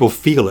 Because people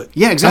feel it.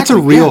 Yeah, exactly.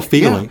 That's a real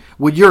feeling. Yeah.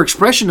 When your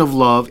expression of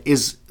love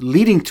is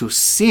leading to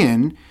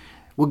sin,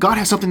 well, God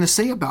has something to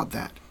say about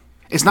that.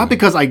 It's not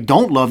because I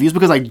don't love you. It's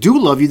because I do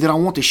love you that I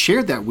want to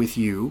share that with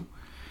you.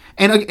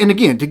 And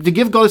again, to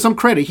give God some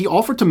credit, He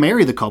offered to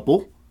marry the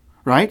couple.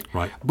 right?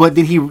 Right. But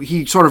then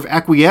he sort of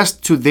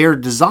acquiesced to their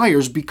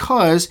desires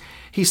because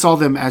he saw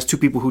them as two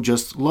people who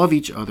just love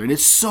each other. And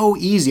it's so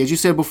easy, as you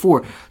said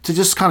before, to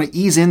just kind of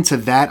ease into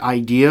that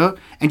idea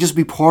and just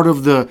be part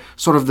of the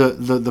sort of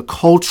the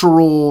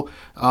cultural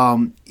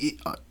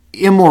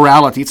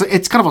immorality.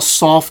 It's kind of a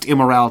soft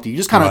immorality. You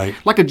just kind of, Right.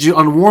 like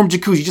on a warm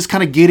jacuzzi, you just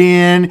kind of get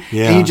in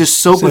and you just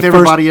soak So with at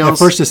everybody first,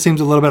 else. At first it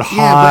seems a little bit hot.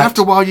 Yeah, but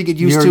after a while you get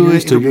used to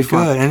it. It'll be You're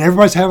fun. good. And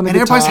everybody's having a And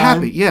good everybody's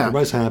time. happy, yeah.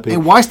 Everybody's happy.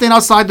 And why stand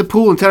outside the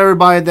pool and tell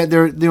everybody that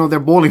they're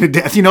boiling to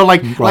death?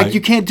 Like Right.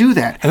 you can't do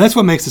that. And that's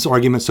what makes this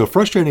argument so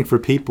frustrating for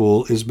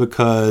people, is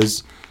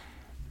because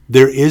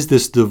there is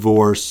this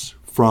divorce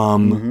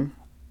from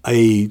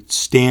a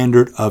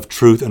standard of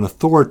truth and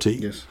authority.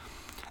 Yes.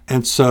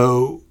 And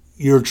so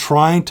you're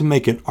trying to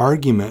make an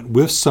argument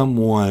with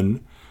someone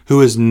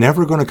who is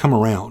never going to come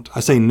around. I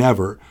say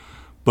never,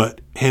 but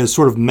has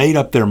sort of made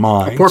up their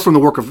mind. Apart from the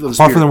work of the Spirit.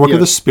 Apart from the work of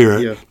the Yes.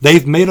 Spirit, Yeah.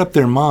 they've made up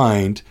their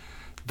mind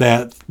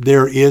that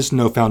there is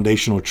no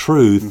foundational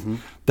truth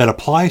that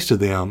applies to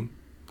them.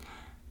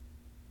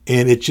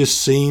 And it just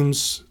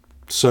seems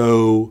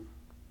so,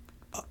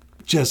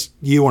 just,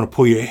 you want to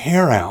pull your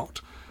hair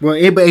out. Well,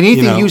 but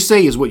anything You know, you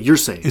say is what you're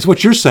saying. It's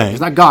what you're saying.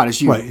 It's not God,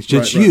 it's you. Right. It's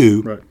just Right,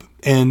 you. right.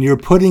 And you're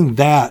putting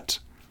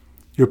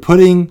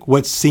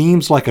what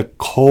seems like a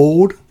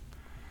cold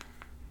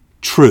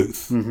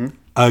truth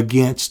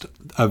against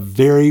a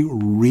very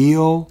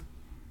real,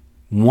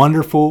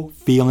 wonderful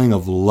feeling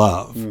of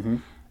love.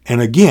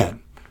 And again,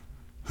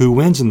 who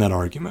wins in that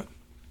argument?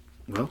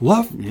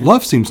 Well,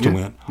 Love seems to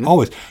win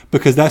always,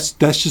 because that's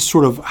just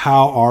sort of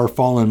how our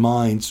fallen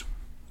minds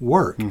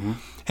work.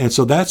 And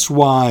so that's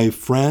why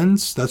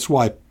friends, that's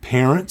why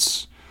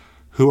parents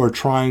who are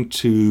trying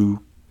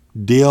to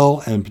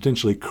deal and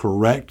potentially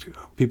correct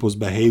people's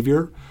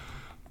behavior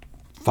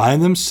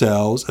find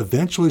themselves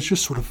eventually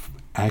just sort of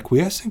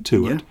acquiescing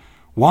to it.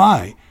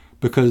 Why?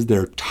 Because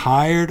they're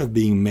tired of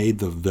being made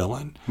the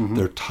villain.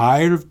 They're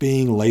tired of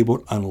being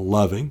labeled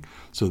unloving.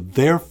 So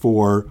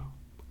therefore,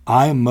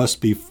 I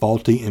must be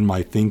faulty in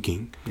my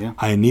thinking. Yeah.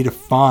 I need to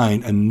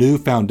find a new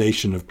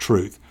foundation of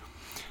truth.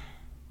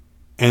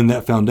 And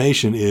that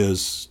foundation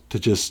is to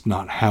just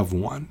not have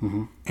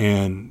one.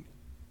 And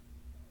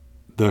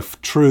the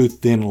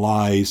truth then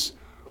lies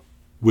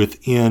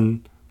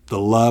within the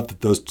love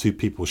that those two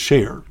people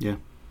share. Yeah.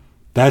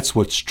 That's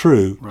what's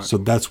true. Right. So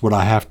that's what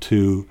I have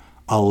to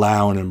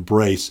allow and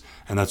embrace.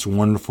 And that's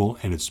wonderful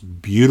and it's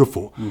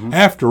beautiful.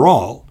 After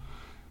all,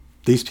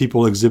 these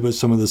people exhibit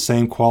some of the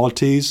same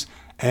qualities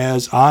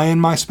as I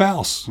and my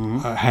spouse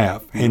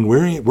have. And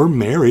we're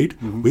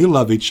married. We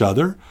love each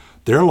other.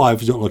 Their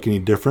lives don't look any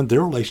different.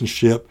 Their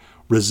relationship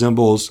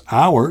resembles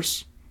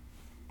ours.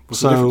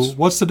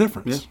 What's the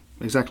difference?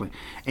 Yeah, exactly.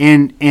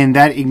 And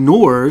that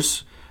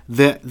ignores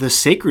the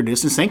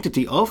sacredness and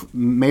sanctity of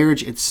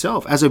marriage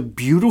itself as a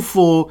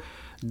beautiful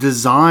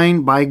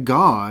design by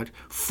God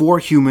for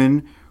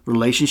human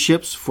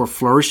relationships, for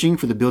flourishing,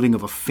 for the building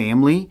of a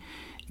family.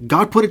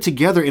 God put it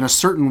together in a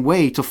certain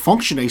way to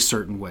function a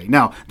certain way.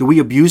 Now, do we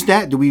abuse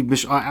that? Do we?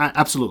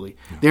 Absolutely.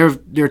 Yeah.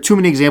 There are too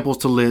many examples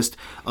to list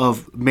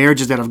of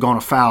marriages that have gone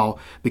afoul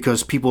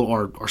because people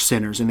are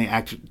sinners and they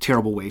act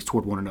terrible ways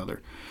toward one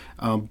another.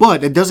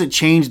 But it doesn't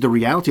change the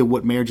reality of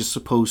what marriage is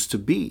supposed to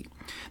be.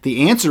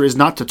 The answer is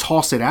not to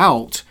toss it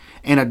out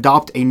and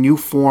adopt a new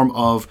form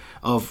of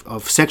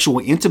sexual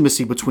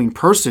intimacy between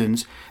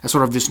persons as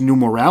sort of this new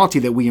morality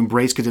that we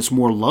embrace because it's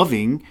more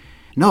loving.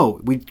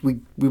 No, we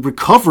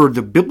recover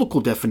the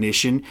biblical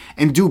definition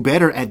and do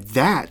better at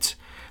that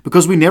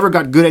because we never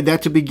got good at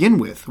that to begin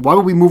with. Why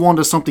would we move on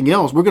to something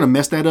else? We're going to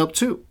mess that up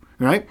too,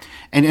 right?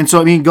 And so,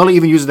 I mean, Gully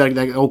even uses that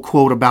old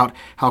quote about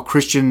how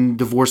Christian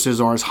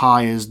divorces are as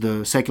high as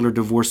the secular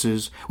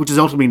divorces, which has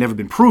ultimately never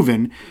been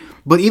proven.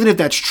 But even if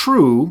that's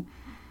true,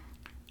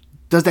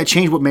 does that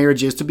change what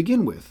marriage is to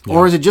begin with? Yeah.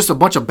 Or is it just a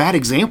bunch of bad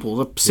examples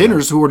of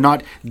sinners who are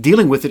not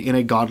dealing with it in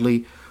a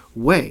godly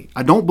way?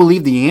 I don't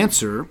believe the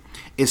answer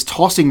is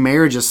tossing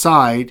marriage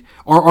aside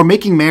or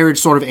making marriage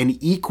sort of an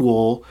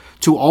equal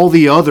to all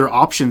the other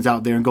options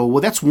out there and go,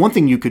 well, that's one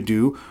thing you could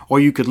do, or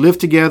you could live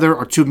together,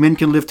 or two men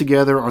can live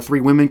together, or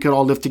three women could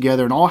all live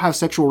together and all have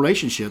sexual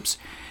relationships,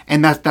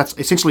 and that's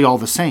essentially all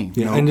the same.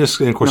 Yeah, and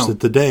of course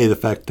today the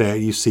fact that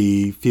you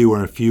see fewer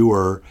and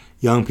fewer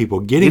young people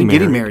getting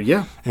married,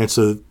 yeah, and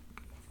so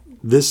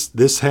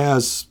this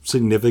has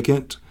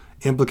significant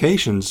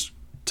implications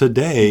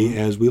today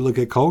as we look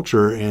at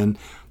culture and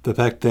the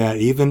fact that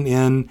even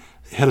in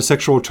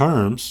heterosexual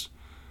terms,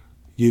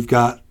 you've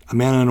got a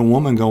man and a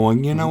woman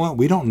going, you know what,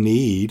 we don't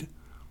need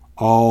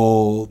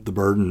all the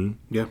burden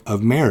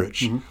of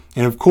marriage.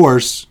 And of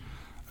course,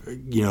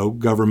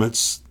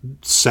 governments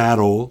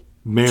saddle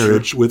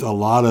marriage with a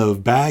lot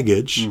of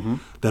baggage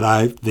that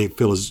I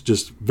feel is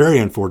just very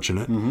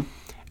unfortunate.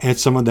 And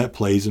some of that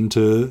plays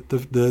into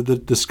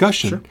the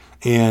discussion. Sure.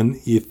 And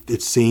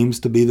it seems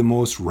to be the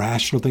most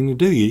rational thing to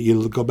do.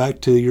 You go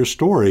back to your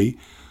story,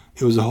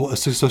 it was a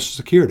Social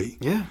Security.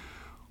 Yeah.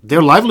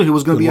 Their livelihood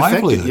was going to be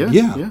affected.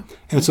 Yeah.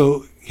 And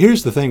so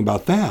here's the thing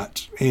about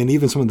that, and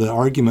even some of the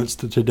arguments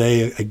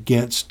today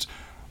against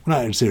we're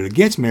not necessarily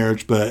against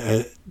marriage,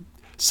 but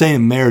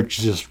saying marriage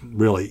just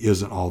really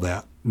isn't all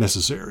that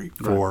necessary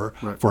for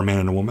a man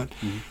and a woman.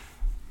 Mm-hmm.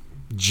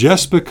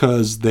 Just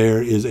because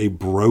there is a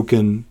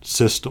broken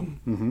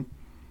system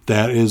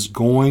that is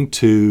going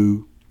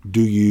to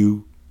do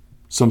you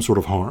some sort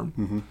of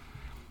harm,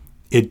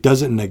 it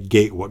doesn't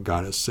negate what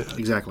God has said.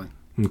 Exactly.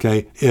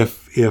 Okay?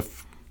 If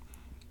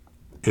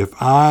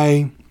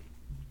I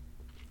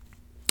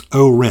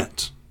owe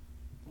rent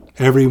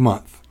every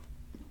month,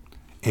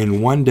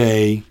 and one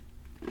day,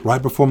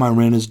 right before my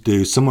rent is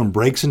due, someone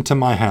breaks into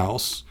my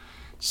house,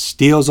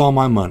 steals all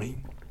my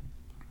money,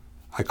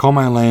 I call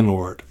my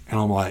landlord, and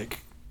I'm like,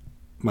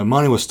 my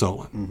money was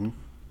stolen. Mm-hmm.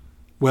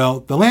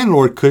 Well, the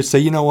landlord could say,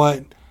 you know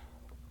what,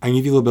 I can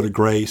give you a little bit of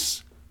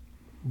grace,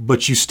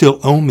 but you still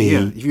owe me.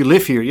 Yeah, if you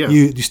live here, yeah.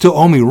 You still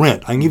owe me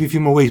rent. I can give you a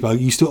few more weeks, but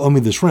you still owe me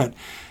this rent.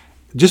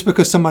 Just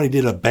because somebody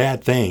did a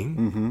bad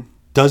thing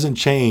doesn't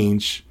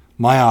change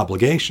my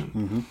obligation.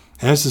 Mm-hmm.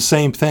 And it's the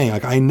same thing.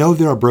 Like, I know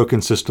there are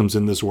broken systems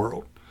in this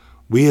world.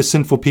 We as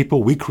sinful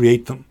people, we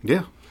create them.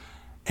 Yeah.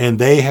 And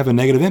they have a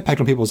negative impact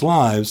on people's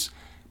lives,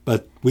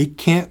 but we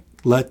can't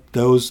let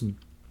those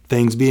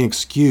things be an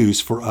excuse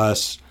for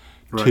us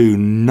to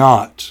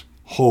not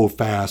hold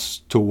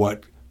fast to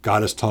what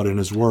God has taught in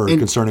His Word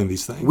concerning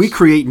these things. We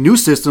create new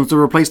systems to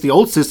replace the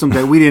old system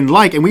that we didn't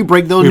like, and we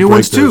break those new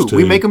ones too.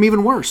 We make them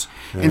even worse.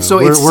 Yeah. And so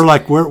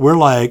we're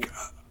like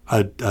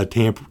a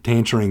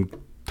tampering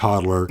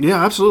toddler.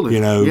 Yeah,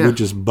 absolutely. We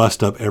just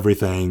bust up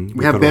everything.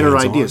 We have better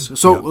ideas.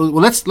 So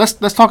let's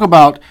talk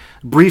about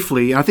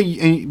briefly. I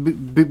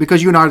think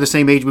because you and I are the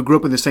same age, we grew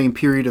up in the same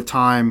period of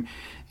time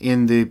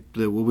in the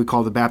what we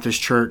call the Baptist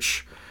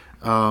Church.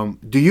 Do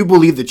you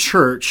believe the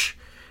church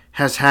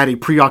has had a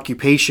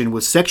preoccupation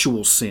with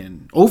sexual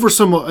sin over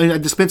some at the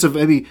expense of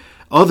maybe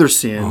other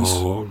sins?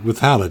 Oh,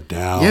 without a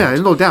doubt. Yeah,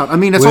 there's no doubt. I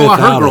mean, that's all I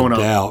heard growing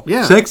up.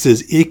 Yeah, sex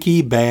is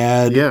icky,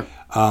 bad. Yeah.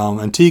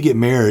 Until you get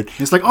married,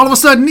 it's like all of a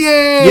sudden,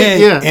 yay!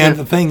 Yeah. And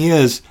the thing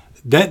is,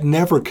 that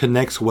never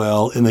connects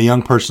well in the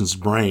young person's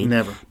brain.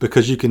 Never,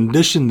 because you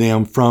condition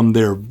them from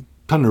their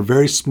time they're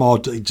very small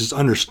to just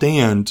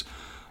understand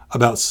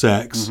about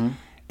sex, and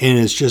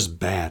it's just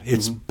bad.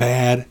 It's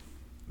bad.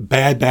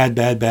 Bad.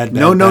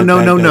 No. And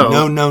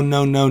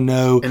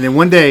then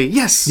one day,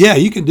 yes. Yeah,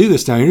 you can do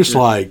this now. You're just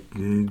like,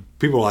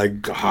 people are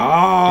like,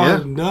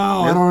 no,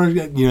 I don't.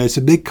 It's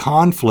a big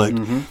conflict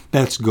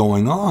that's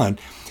going on,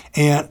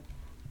 and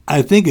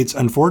I think it's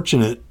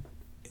unfortunate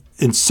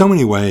in so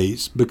many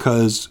ways,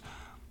 because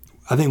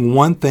I think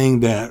one thing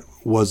that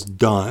was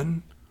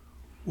done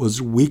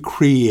was we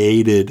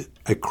created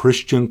a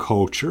Christian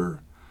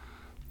culture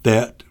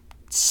that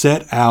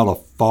set out a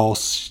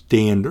false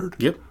standard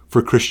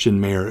for Christian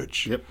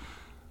marriage. Yep.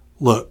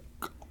 Look,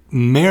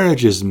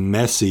 marriage is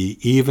messy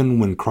even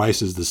when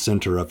Christ is the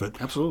center of it.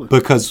 Absolutely.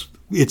 Because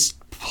it's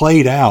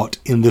played out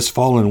in this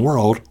fallen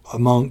world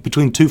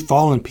between two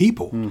fallen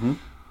people.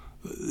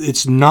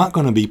 It's not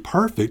going to be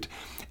perfect.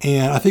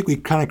 And I think we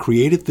kind of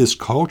created this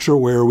culture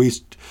where we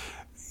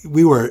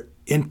were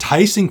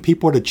enticing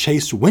people to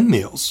chase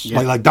windmills,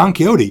 like Don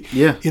Quixote.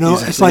 Yeah,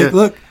 exactly. It's like,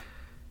 look,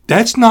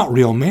 that's not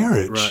real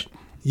marriage. Right.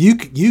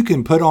 You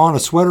can put on a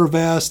sweater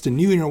vest,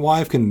 and you and your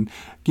wife can,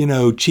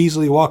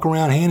 cheesily walk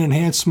around hand in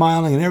hand,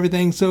 smiling, and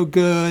everything's so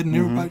good, and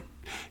everybody,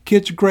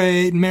 kids are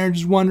great, and marriage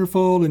is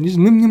wonderful, and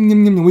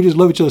we just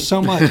love each other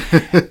so much.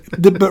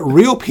 But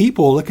real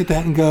people look at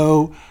that and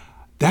go,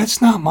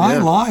 that's not my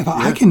life.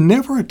 I can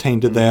never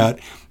attain to that.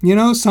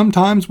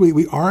 Sometimes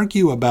we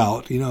argue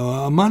about,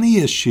 a money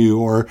issue,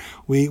 or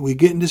we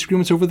get in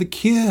disagreements over the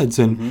kids,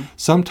 and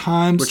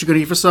sometimes what you going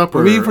to eat for supper?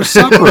 What we eat for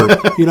supper,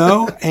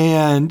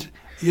 and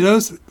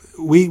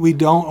we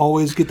don't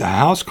always get the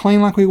house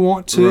clean like we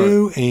want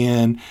to,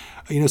 and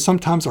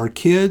sometimes our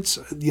kids,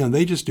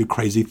 they just do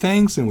crazy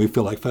things, and we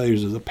feel like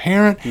failures as a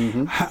parent.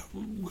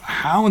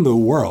 How in the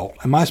world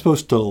am I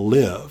supposed to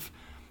live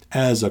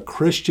as a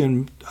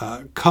Christian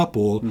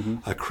couple,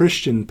 a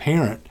Christian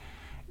parent,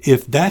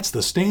 if that's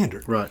the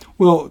standard? Right.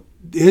 Well,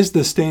 is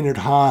the standard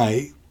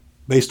high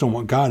based on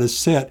what God has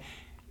set?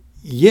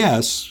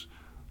 Yes,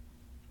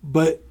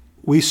 but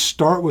we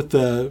start with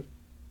the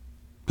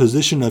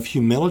position of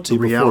humility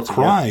before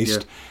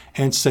Christ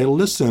and say,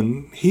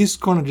 listen, He's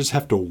going to just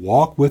have to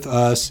walk with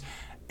us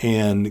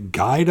and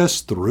guide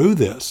us through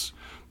this,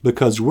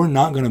 because we're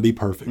not going to be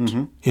perfect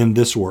in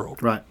this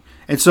world. Right.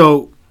 And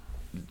so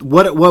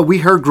what we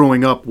heard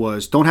growing up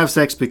was, don't have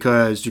sex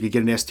because you could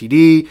get an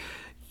STD,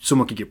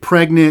 someone could get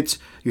pregnant,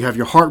 you have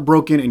your heart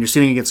broken, and you're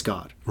sinning against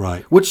God.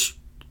 Right. Which,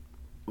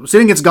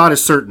 sinning against God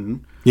is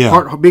certain. Yeah.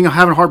 Having a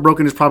heart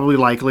broken is probably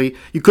likely.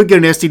 You could get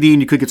an STD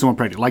and you could get someone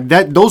pregnant. Like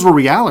that, those were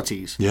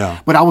realities. Yeah.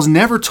 But I was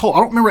never told, I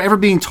don't remember ever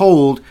being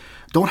told,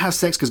 don't have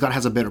sex because God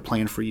has a better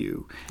plan for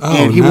you.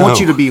 And He wants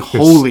you to be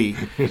holy.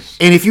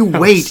 And if you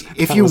wait,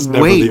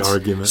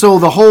 so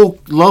the whole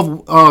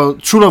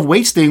true love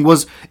waits thing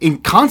was in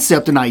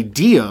concept an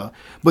idea,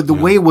 but the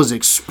way it was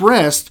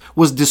expressed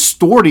was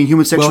distorting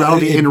human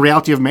sexuality and the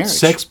reality of marriage.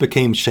 Sex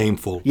became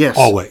shameful. Yes.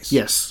 Always.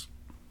 Yes.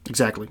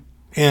 Exactly.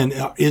 And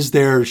is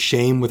there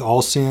shame with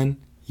all sin?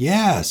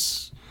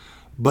 Yes.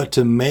 but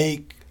to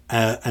make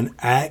an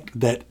act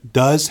that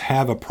does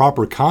have a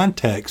proper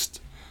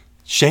context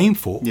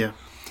shameful Yeah.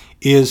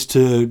 is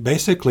to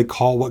basically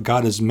call what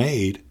God has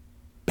made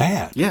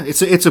bad. Yeah,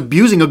 it's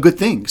abusing a good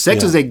thing.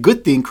 Sex Yeah. is a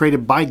good thing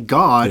created by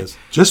God. Yes.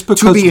 Just to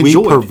because be we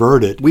enjoyed.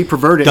 pervert it, We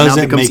pervert it, now it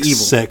doesn't becomes make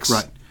evil. sex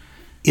Right.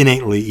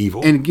 innately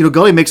evil. And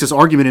Gully makes this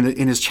argument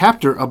in his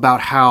chapter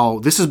about how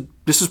this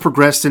has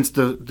progressed since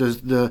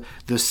the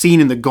scene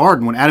in the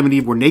garden when Adam and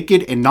Eve were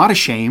naked and not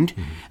ashamed.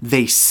 Mm-hmm.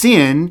 They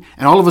sin,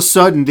 and all of a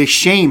sudden, this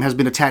shame has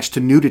been attached to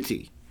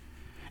nudity,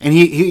 and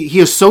he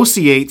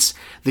associates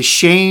the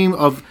shame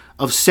of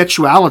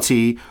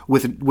sexuality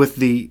with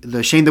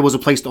the shame that was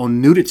placed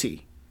on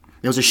nudity.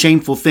 It was a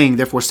shameful thing,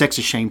 therefore sex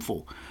is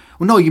shameful.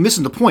 Well, no, you're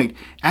missing the point.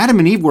 Adam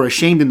and Eve were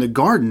ashamed in the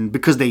garden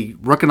because they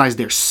recognized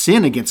their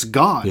sin against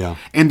God. Yeah.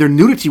 And their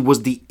nudity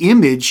was the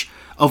image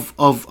of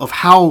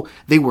how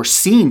they were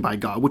seen by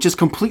God, which is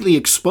completely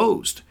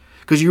exposed.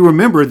 Because you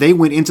remember, they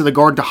went into the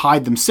garden to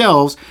hide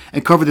themselves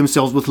and cover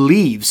themselves with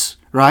leaves,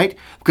 right?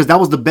 Because that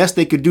was the best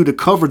they could do to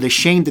cover the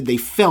shame that they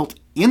felt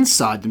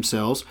inside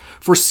themselves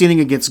for sinning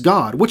against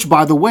God, which,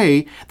 by the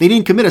way, they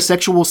didn't commit a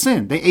sexual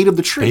sin. They ate of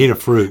the tree. They ate a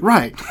fruit.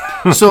 Right.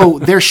 So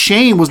their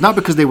shame was not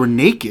because they were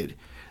naked.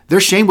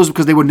 Their shame was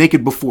because they were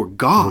naked before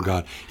God. Oh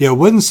God. Yeah, it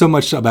wasn't so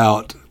much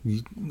about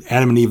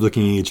Adam and Eve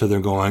looking at each other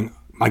and going,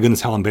 my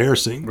goodness, how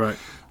embarrassing. Right.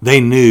 They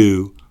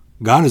knew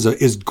God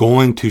is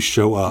going to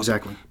show up.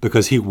 Exactly.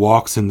 Because he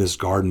walks in this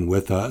garden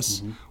with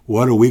us.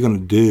 What are we going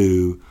to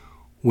do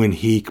when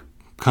he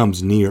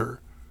comes near?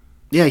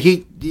 Yeah,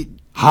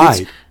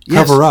 Hide.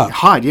 Cover up.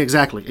 Hide. Yeah,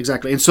 exactly.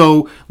 And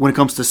so when it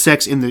comes to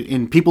sex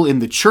in people in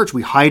the church,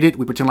 we hide it.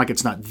 We pretend like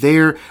it's not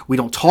there. We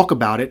don't talk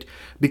about it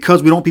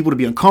because we don't want people to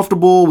be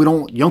uncomfortable. We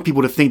don't want young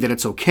people to think that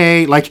it's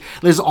okay. Like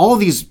there's all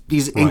these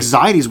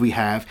anxieties we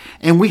have,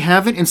 and we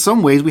haven't, in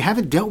some ways, we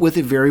haven't dealt with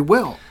it very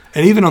well.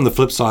 And even on the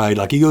flip side,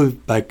 like you go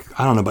back,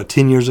 I don't know, about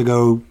 10 years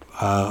ago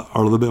or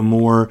a little bit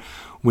more,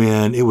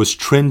 when it was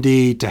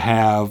trendy to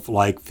have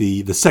like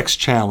the sex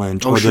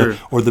challenge or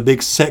the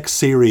big sex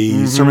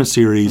series, sermon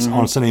series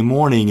on Sunday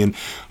morning, and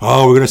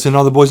we're going to send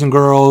all the boys and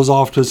girls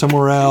off to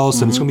somewhere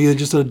else, and it's going to be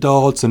just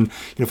adults, and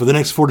for the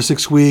next 4 to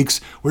 6 weeks,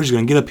 we're just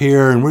going to get up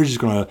here and we're just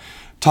going to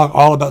talk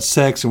all about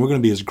sex, and we're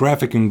going to be as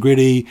graphic and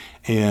gritty,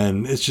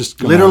 and it's just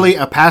gonna, literally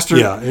a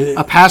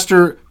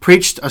pastor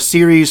preached a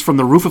series from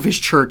the roof of his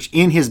church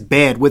in his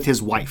bed with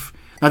his wife.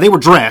 Now they were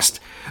dressed,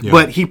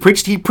 but he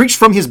preached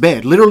from his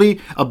bed. Literally,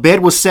 a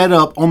bed was set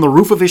up on the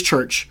roof of his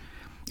church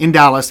in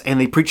Dallas,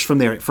 and they preached from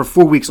there for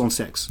 4 weeks on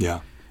sex. Yeah,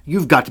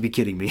 you've got to be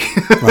kidding me.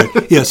 Right?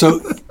 Yeah. So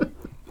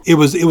it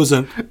was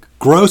a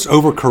gross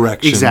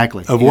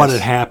overcorrection of what had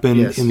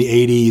happened in the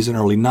 80s and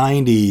early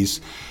 90s,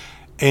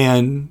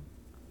 and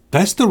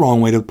that's the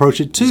wrong way to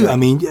approach it too. Exactly. I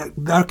mean,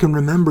 I can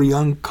remember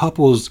young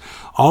couples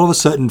all of a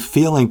sudden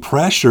feeling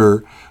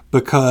pressure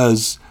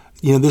because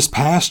this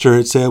pastor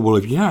had said, well,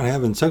 if you're not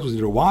having sex with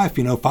your wife,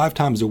 5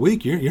 times a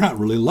week, you're not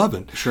really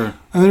loving. Sure.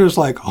 And they're just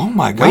like, oh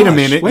my gosh,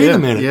 wait a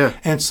minute. Yeah.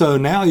 And so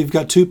now you've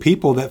got two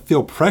people that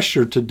feel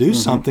pressure to do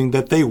something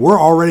that they were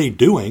already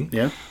doing.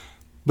 Yeah.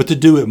 But to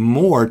do it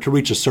more to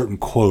reach a certain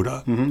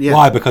quota. Yeah.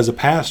 Why? Because a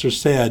pastor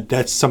said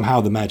that's somehow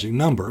the magic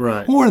number.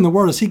 Right. Where in the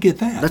world does he get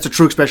that? That's a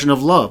true expression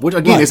of love, which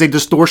again is a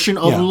distortion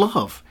of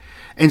love.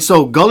 And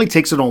so Gully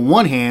takes it on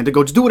one hand to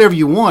go, just do whatever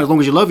you want as long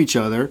as you love each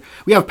other.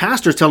 We have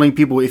pastors telling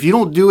people, if you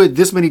don't do it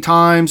this many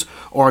times,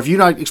 or if you're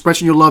not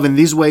expressing your love in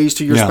these ways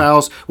to your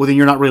spouse, well, then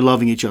you're not really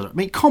loving each other. I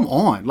mean, come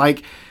on.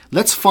 Like,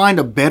 let's find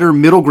a better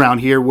middle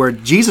ground here where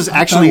Jesus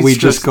actually... We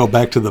just go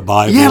back to the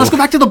Bible. Yeah, let's go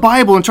back to the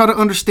Bible and try to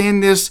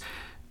understand this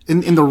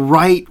in the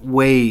right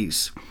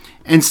ways.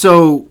 And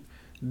so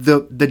the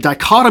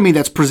dichotomy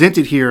that's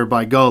presented here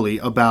by Gully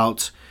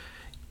about...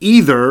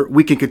 either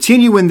we can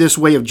continue in this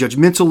way of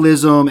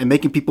judgmentalism and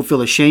making people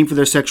feel ashamed for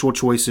their sexual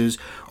choices,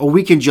 or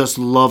we can just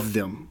love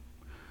them.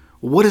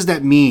 What does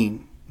that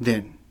mean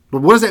then?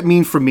 But what does that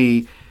mean for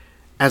me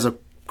as a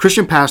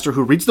Christian pastor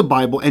who reads the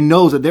Bible and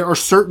knows that there are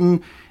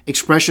certain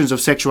expressions of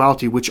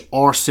sexuality which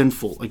are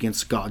sinful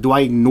against God? Do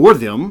I ignore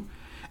them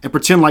and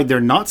pretend like they're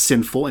not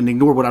sinful and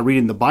ignore what I read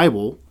in the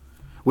Bible,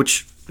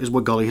 which is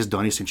what Gully has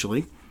done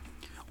essentially?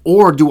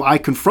 Or do I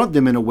confront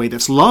them in a way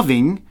that's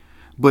loving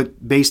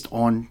but based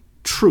on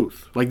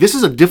truth? Like, this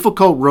is a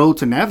difficult road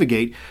to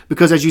navigate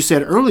because, as you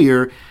said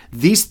earlier,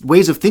 these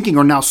ways of thinking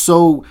are now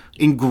so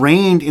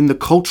ingrained in the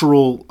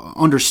cultural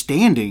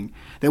understanding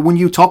that when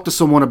you talk to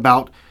someone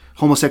about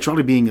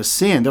homosexuality being a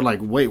sin, they're like,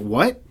 wait,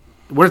 what?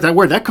 Where'd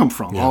that come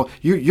from? Yeah. Oh,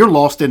 you're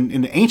lost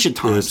in the ancient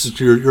times. It's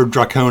your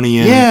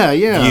draconian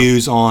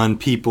views on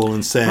people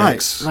and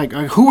sex. Right.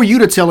 Like, who are you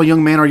to tell a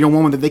young man or a young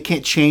woman that they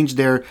can't change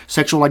their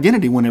sexual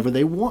identity whenever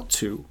they want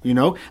to?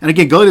 And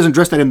again, Gully doesn't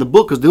address that in the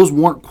book because those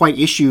weren't quite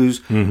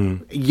issues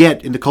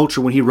yet in the culture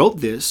when he wrote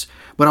this.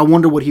 But I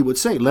wonder what he would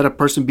say. Let a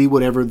person be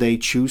whatever they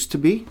choose to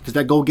be. Does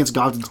that go against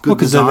God's good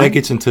design? Because that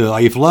gets into,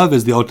 like, if love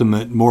is the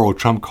ultimate moral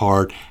trump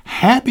card,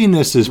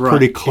 happiness is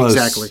pretty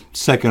close,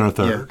 second or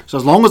third. Yeah. So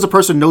as long as the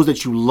person knows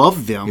that you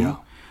love them,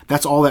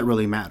 that's all that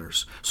really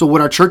matters. So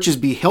would our churches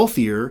be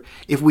healthier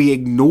if we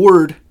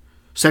ignored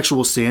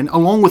sexual sin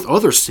along with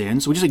other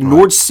sins. We just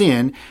ignored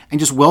sin and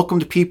just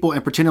welcomed people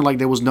and pretended like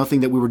there was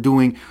nothing that we were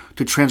doing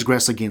to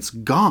transgress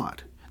against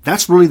God.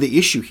 That's really the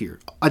issue here.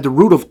 At the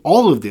root of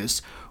all of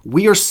this,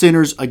 we are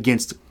sinners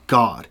against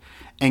God.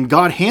 And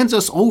God hands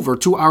us over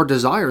to our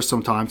desires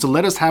sometimes to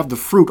let us have the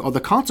fruit or the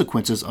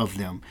consequences of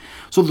them.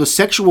 So the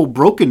sexual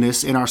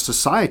brokenness in our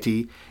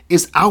society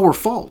is our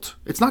fault.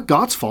 It's not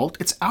God's fault.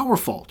 It's our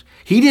fault.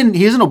 He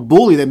isn't a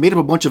bully that made up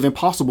a bunch of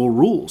impossible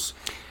rules.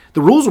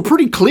 The rules were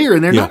pretty clear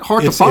and they're not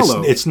hard to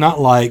follow. It's not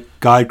like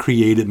God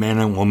created man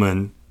and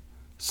woman,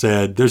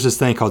 said, there's this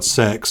thing called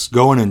sex,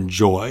 go and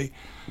enjoy,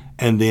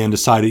 and then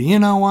decided, you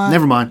know what?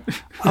 Never mind.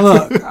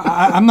 Look,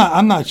 I'm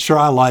not sure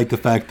I like the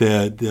fact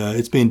that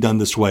it's being done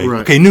this way.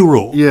 Right. Okay, new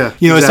rule. Yeah,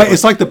 you know, exactly.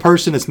 it's like the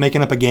person that's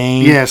making up a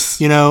game.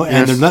 Yes. You know,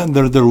 and Yes.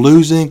 they're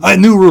losing.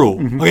 New rule.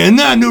 Okay,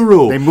 new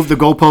rule. They move the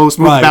goalposts,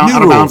 move Right, new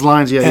out of rule. bounds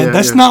lines. Yeah, and yeah,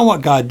 that's yeah. not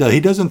what God does. He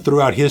doesn't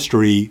throughout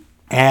history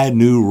add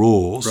new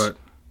rules Right.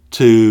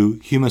 to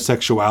human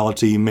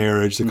sexuality,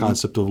 marriage, Mm-hmm. the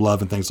concept of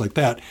love, and things like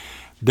that.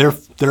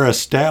 They're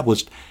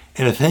established.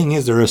 And the thing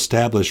is, they're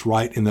established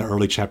right in the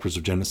early chapters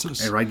of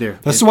Genesis. Hey, right there.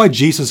 That's why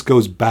Jesus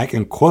goes back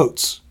and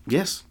quotes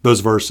Yes.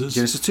 those verses.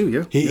 Genesis 2,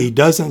 yeah. He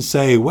doesn't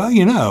say, well,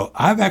 you know,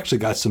 I've actually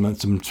got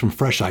some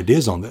fresh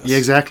ideas on this. Yeah,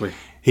 exactly.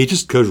 He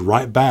just goes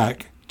right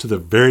back to the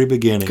very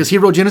beginning. Because he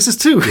wrote Genesis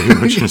 2.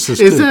 Genesis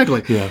 2.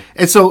 Exactly. Yeah.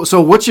 And so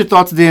what's your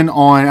thoughts then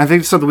on, I think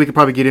it's something we could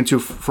probably get into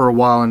for a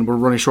while, and we're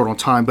running short on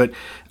time, but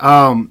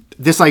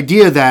this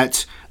idea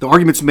that the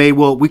argument's made,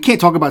 well, we can't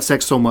talk about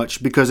sex so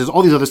much because there's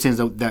all these other sins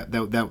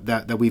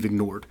that we've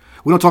ignored.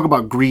 We don't talk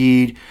about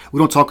greed. We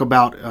don't talk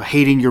about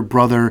hating your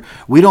brother.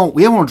 We don't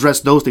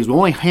address those things. We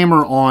only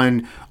hammer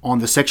on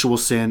the sexual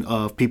sin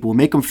of people. We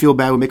make them feel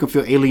bad. We make them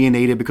feel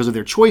alienated because of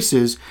their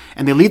choices,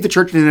 and they leave the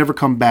church and they never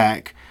come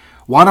back.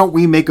 Why don't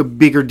we make a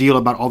bigger deal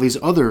about all these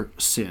other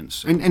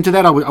sins? And to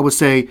that, I would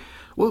say,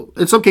 well,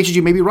 in some cases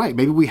you may be right.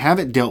 Maybe we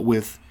haven't dealt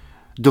with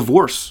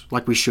divorce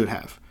like we should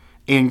have,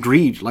 and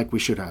greed like we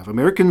should have.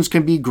 Americans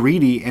can be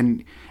greedy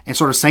and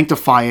sort of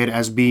sanctify it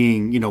as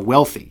being,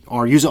 wealthy,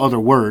 or use other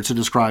words to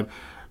describe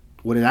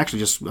what it actually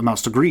just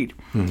amounts to greed.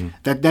 Mm-hmm.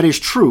 That is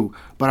true,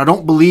 but I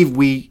don't believe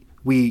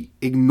we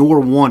ignore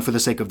one for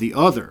the sake of the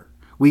other.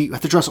 We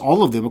have to address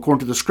all of them according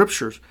to the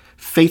scriptures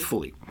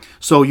faithfully.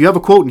 So you have a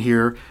quote in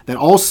here that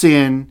all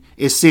sin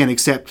is sin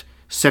except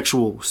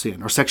sexual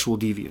sin or sexual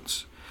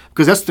deviance.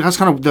 Because that's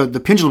kind of the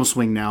pendulum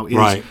swing now is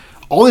right.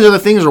 All these other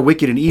things are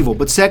wicked and evil,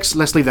 but sex,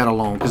 let's leave that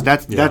alone because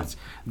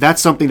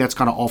that's something that's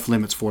kind of off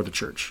limits for the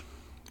church.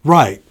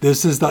 Right.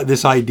 This is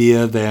this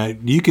idea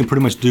that you can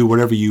pretty much do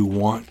whatever you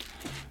want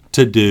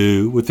to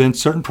do within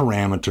certain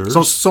parameters.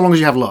 So long as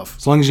you have love.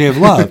 As long as you have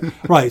love.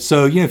 Right.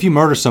 So, if you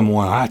murder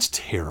someone, that's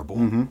terrible.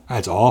 Mm-hmm.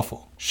 That's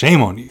awful.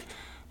 Shame on you.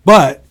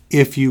 But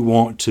if you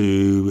want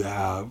to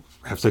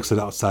have sex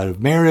outside of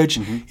marriage,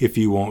 mm-hmm. if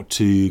you want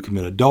to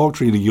commit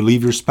adultery, you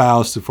leave your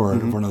spouse for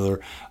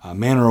another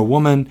man or a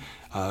woman,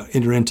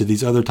 enter into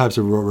these other types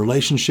of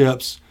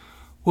relationships,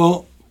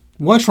 well,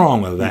 what's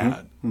wrong with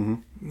that?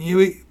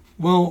 Mm-hmm.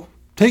 Well,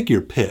 take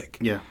your pick.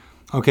 Yeah.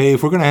 Okay,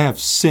 if we're going to have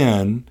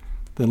sin,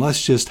 then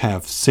let's just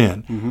have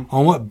sin. Mm-hmm.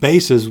 On what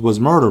basis was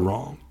murder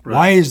wrong? Right.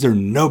 Why is there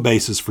no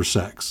basis for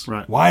sex?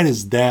 Right. Why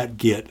does that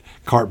get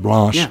carte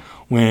blanche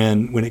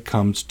when it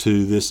comes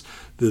to this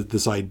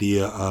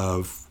idea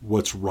of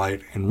what's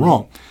right and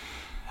wrong?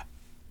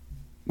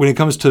 When it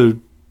comes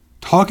to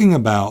talking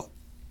about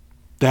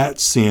that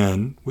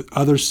sin with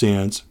other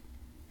sins,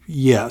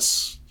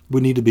 yes,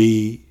 we need to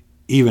be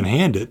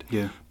even-handed.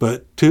 Yeah.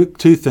 But two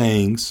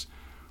things.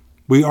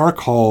 We are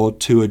called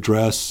to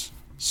address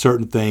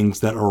certain things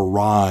that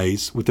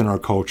arise within our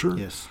culture.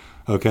 Yes.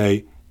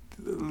 Okay.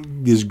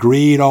 Is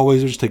greed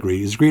always, just take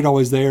greed. Is greed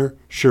always there?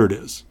 Sure it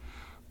is.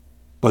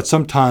 But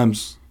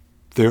sometimes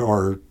there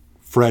are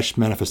fresh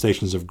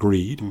manifestations of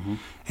greed. Mm-hmm.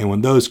 And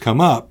when those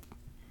come up,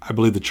 I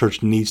believe the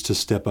church needs to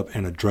step up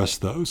and address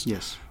those.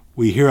 Yes.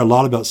 We hear a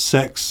lot about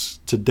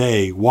sex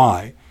today.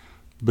 Why?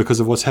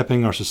 Because of what's happening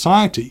in our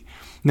society.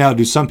 Now,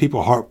 do some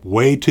people harp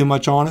way too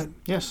much on it?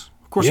 Yes.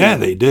 Of course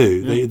they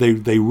do. Yeah.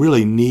 They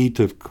really need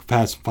to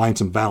find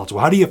some balance.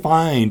 Well, how do you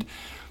find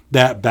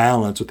that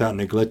balance without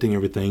neglecting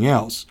everything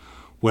else?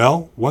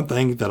 Well, one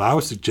thing that I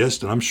would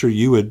suggest, and I'm sure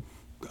you would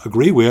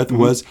agree with, mm-hmm.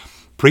 was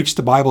preach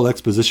the Bible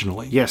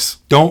expositionally. Yes.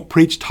 Don't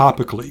preach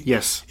topically.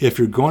 Yes. If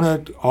you're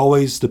going to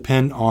always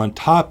depend on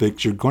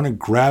topics, you're going to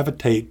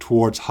gravitate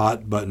towards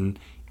hot button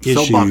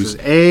issues. Soapboxes.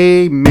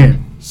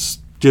 Amen.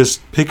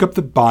 Just pick up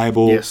the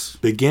Bible, yes.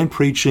 begin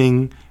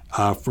preaching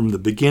from the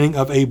beginning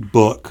of a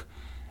book,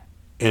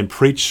 and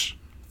preach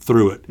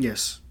through it.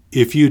 Yes.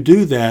 If you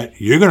do that,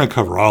 you're going to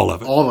cover all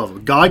of it. All of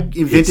it. God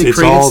invented, it's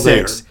created all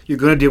sex. There. You're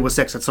going to deal with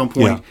sex at some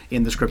point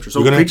in the Scripture.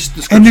 So preach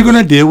the Scripture. And you're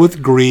going to deal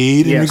with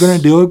greed, yes. and you're going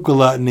to deal with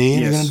gluttony,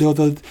 and yes. you're going to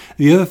deal with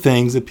the other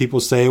things that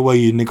people say, well,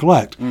 you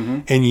neglect.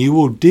 Mm-hmm. And you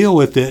will deal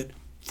with it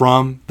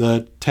from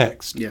the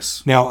text.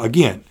 Yes. Now,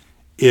 again,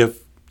 if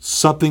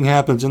something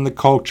happens in the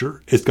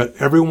culture, it's got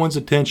everyone's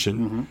attention,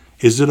 mm-hmm.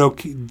 is it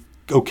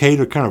okay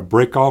to kind of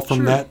break off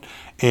from that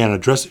and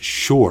address it?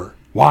 Sure.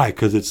 Why?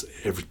 Because it's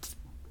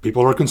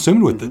people are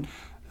consumed with it.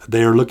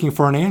 They are looking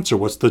for an answer.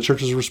 What's the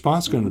church's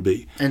response going to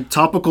be? And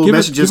topical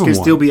messages can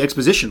still be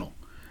expositional.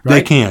 Right?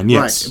 They can,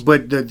 yes. Right.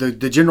 But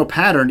the general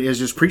pattern is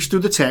just preach through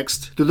the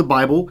text, through the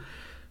Bible,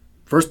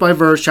 verse by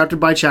verse, chapter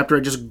by chapter,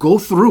 and just go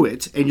through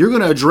it, and you're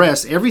going to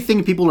address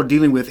everything people are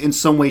dealing with in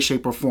some way,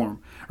 shape, or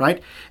form,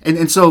 right?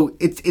 And so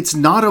it's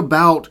not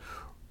about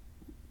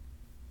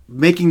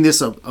making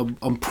this a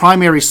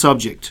primary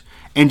subject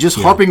and just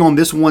harping on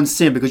this one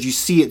sin because you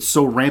see it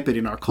so rampant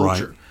in our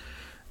culture. Right.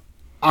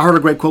 I heard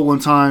a great quote one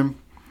time.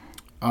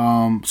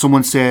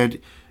 Someone said,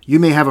 "You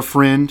may have a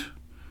friend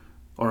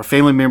or a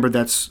family member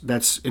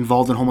that's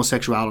involved in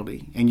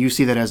homosexuality, and you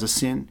see that as a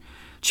sin.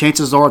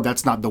 Chances are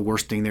that's not the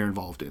worst thing they're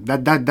involved in.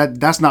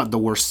 That's not the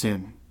worst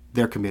sin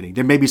they're committing.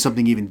 There may be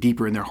something even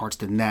deeper in their hearts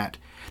than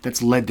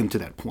that's led them to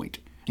that point.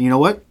 And you know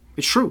what?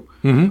 It's true.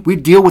 Mm-hmm. We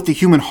deal with the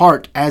human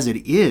heart as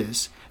it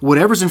is.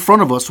 Whatever's in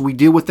front of us, we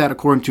deal with that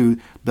according to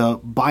the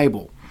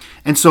Bible.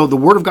 And so the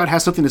Word of God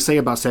has something to say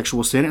about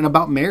sexual sin and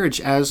about marriage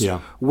as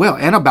well,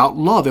 and about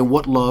love and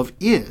what love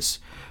is.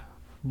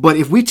 But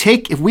if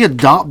we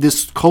adopt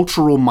this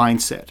cultural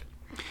mindset,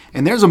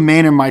 and there's a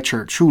man in my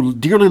church who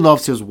dearly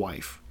loves his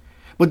wife,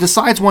 but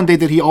decides one day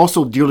that he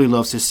also dearly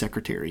loves his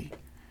secretary.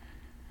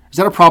 Is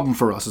that a problem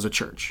for us as a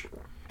church?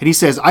 And he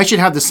says, I should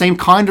have the same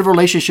kind of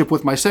relationship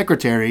with my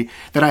secretary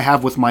that I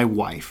have with my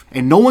wife.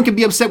 And no one can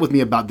be upset with me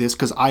about this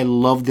because I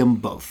love them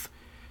both.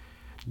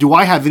 Do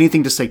I have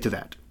anything to say to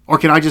that? Or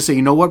can I just say,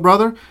 you know what,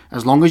 brother?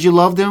 As long as you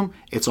love them,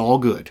 it's all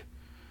good.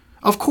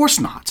 Of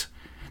course not.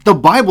 The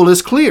Bible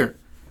is clear.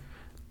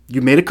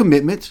 You made a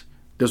commitment.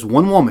 There's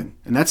one woman,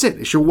 and that's it.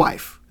 It's your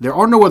wife. There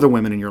are no other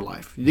women in your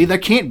life. There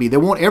can't be. There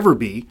won't ever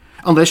be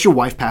unless your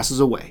wife passes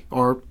away.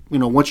 Or,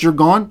 once you're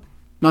gone,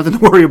 nothing to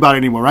worry about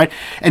anymore, right?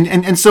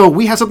 And so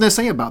we have something to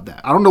say about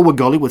that. I don't know what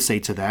Gully would say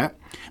to that,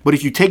 but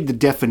if you take the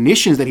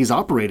definitions that he's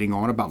operating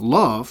on about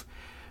love,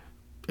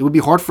 it would be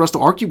hard for us to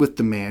argue with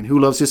the man who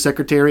loves his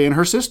secretary and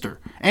her sister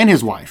and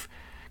his wife,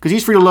 because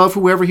he's free to love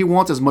whoever he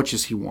wants as much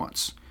as he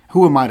wants.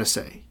 Who am I to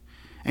say?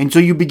 And so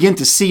you begin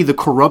to see the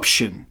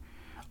corruption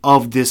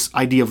of this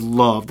idea of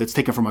love that's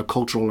taken from a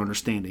cultural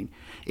understanding.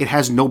 It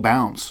has no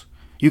bounds.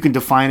 You can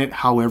define it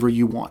however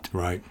you want.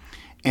 Right.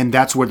 And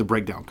that's where the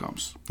breakdown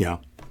comes. Yeah.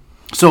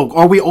 So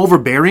are we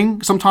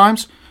overbearing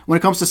sometimes when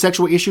it comes to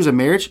sexual issues in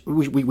marriage?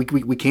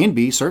 We can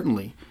be,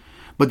 certainly.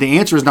 But the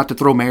answer is not to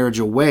throw marriage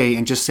away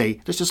and just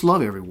say, let's just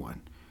love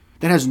everyone.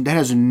 That has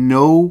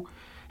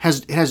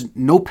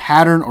no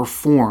pattern or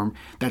form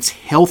that's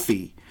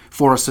healthy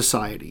for a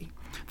society.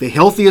 The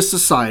healthiest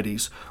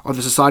societies are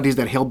the societies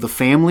that held the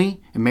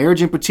family, and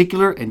marriage in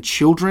particular, and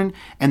children,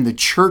 and the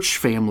church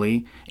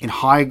family in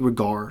high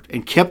regard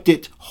and kept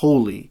it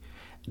holy.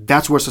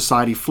 That's where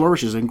society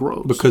flourishes and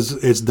grows. Because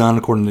it's done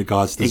according to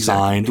God's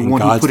design, and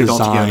God's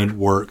design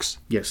works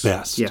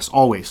best. Yes,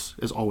 always,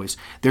 as always.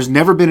 There's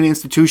never been an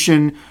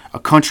institution, a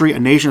country, a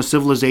nation, a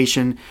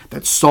civilization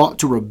that sought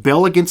to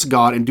rebel against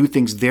God and do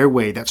things their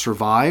way that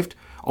survived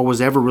or was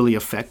ever really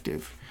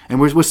effective. And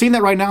we're seeing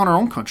that right now in our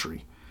own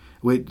country.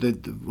 With the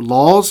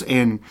laws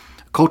and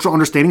cultural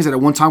understandings that at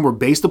one time were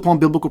based upon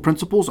biblical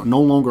principles no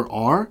longer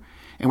are.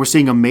 And we're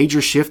seeing a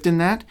major shift in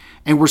that.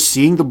 And we're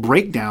seeing the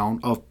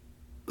breakdown of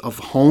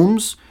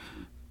homes,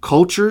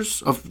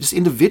 cultures, of just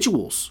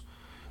individuals,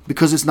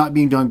 because it's not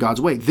being done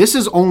God's way. This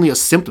is only a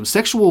symptom.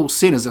 Sexual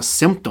sin is a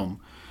symptom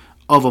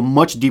of a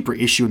much deeper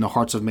issue in the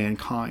hearts of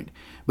mankind.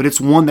 But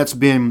it's one that's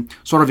been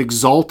sort of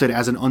exalted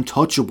as an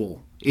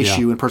untouchable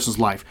issue in a person's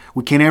life.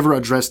 We can't ever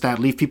address that,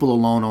 leave people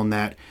alone on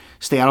that,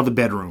 stay out of the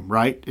bedroom,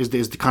 right? Is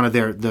the kind of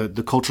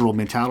the cultural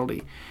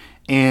mentality.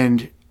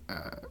 And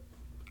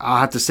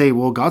I have to say,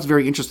 well, God's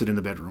very interested in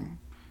the bedroom.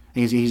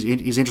 He's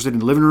interested in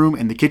the living room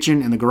and the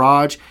kitchen and the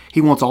garage.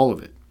 He wants all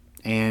of it.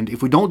 And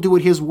if we don't do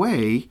it his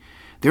way,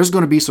 there's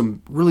going to be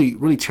some really,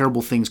 really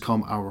terrible things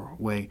come our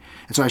way.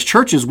 And so as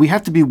churches, we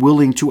have to be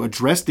willing to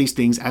address these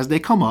things as they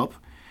come up,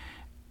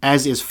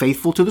 as is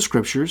faithful to the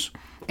scriptures,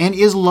 and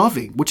is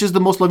loving, which is the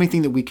most loving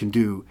thing that we can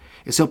do,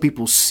 is help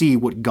people see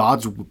what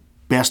God's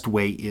best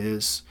way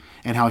is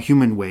and how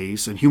human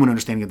ways and human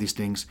understanding of these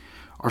things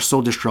are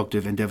so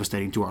destructive and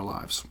devastating to our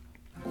lives.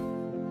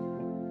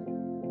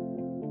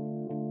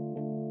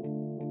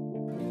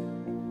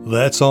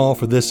 That's all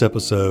for this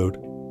episode.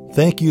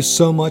 Thank you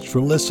so much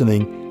for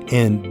listening,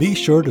 and be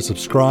sure to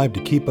subscribe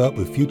to keep up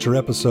with future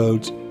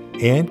episodes,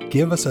 and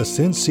give us a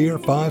sincere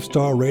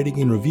 5-star rating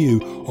and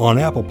review on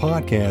Apple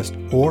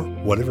Podcast or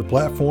whatever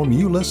platform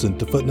you listen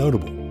to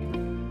Footnotable.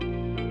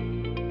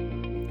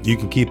 You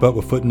can keep up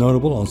with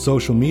Footnotable on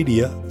social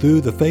media through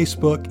the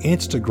Facebook,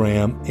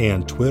 Instagram,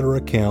 and Twitter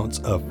accounts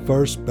of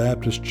First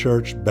Baptist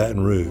Church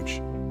Baton Rouge.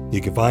 You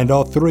can find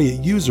all three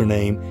at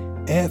username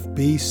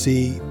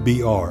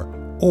FBCBR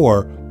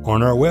or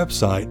on our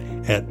website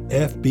at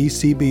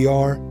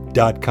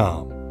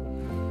fbcbr.com.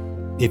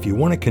 If you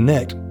want to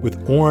connect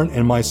with Orrin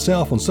and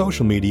myself on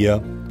social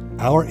media,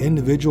 our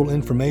individual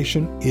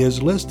information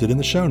is listed in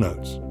the show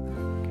notes.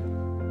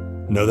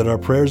 Know that our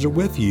prayers are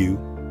with you.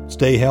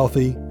 Stay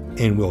healthy,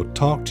 and we'll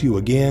talk to you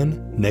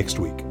again next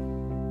week.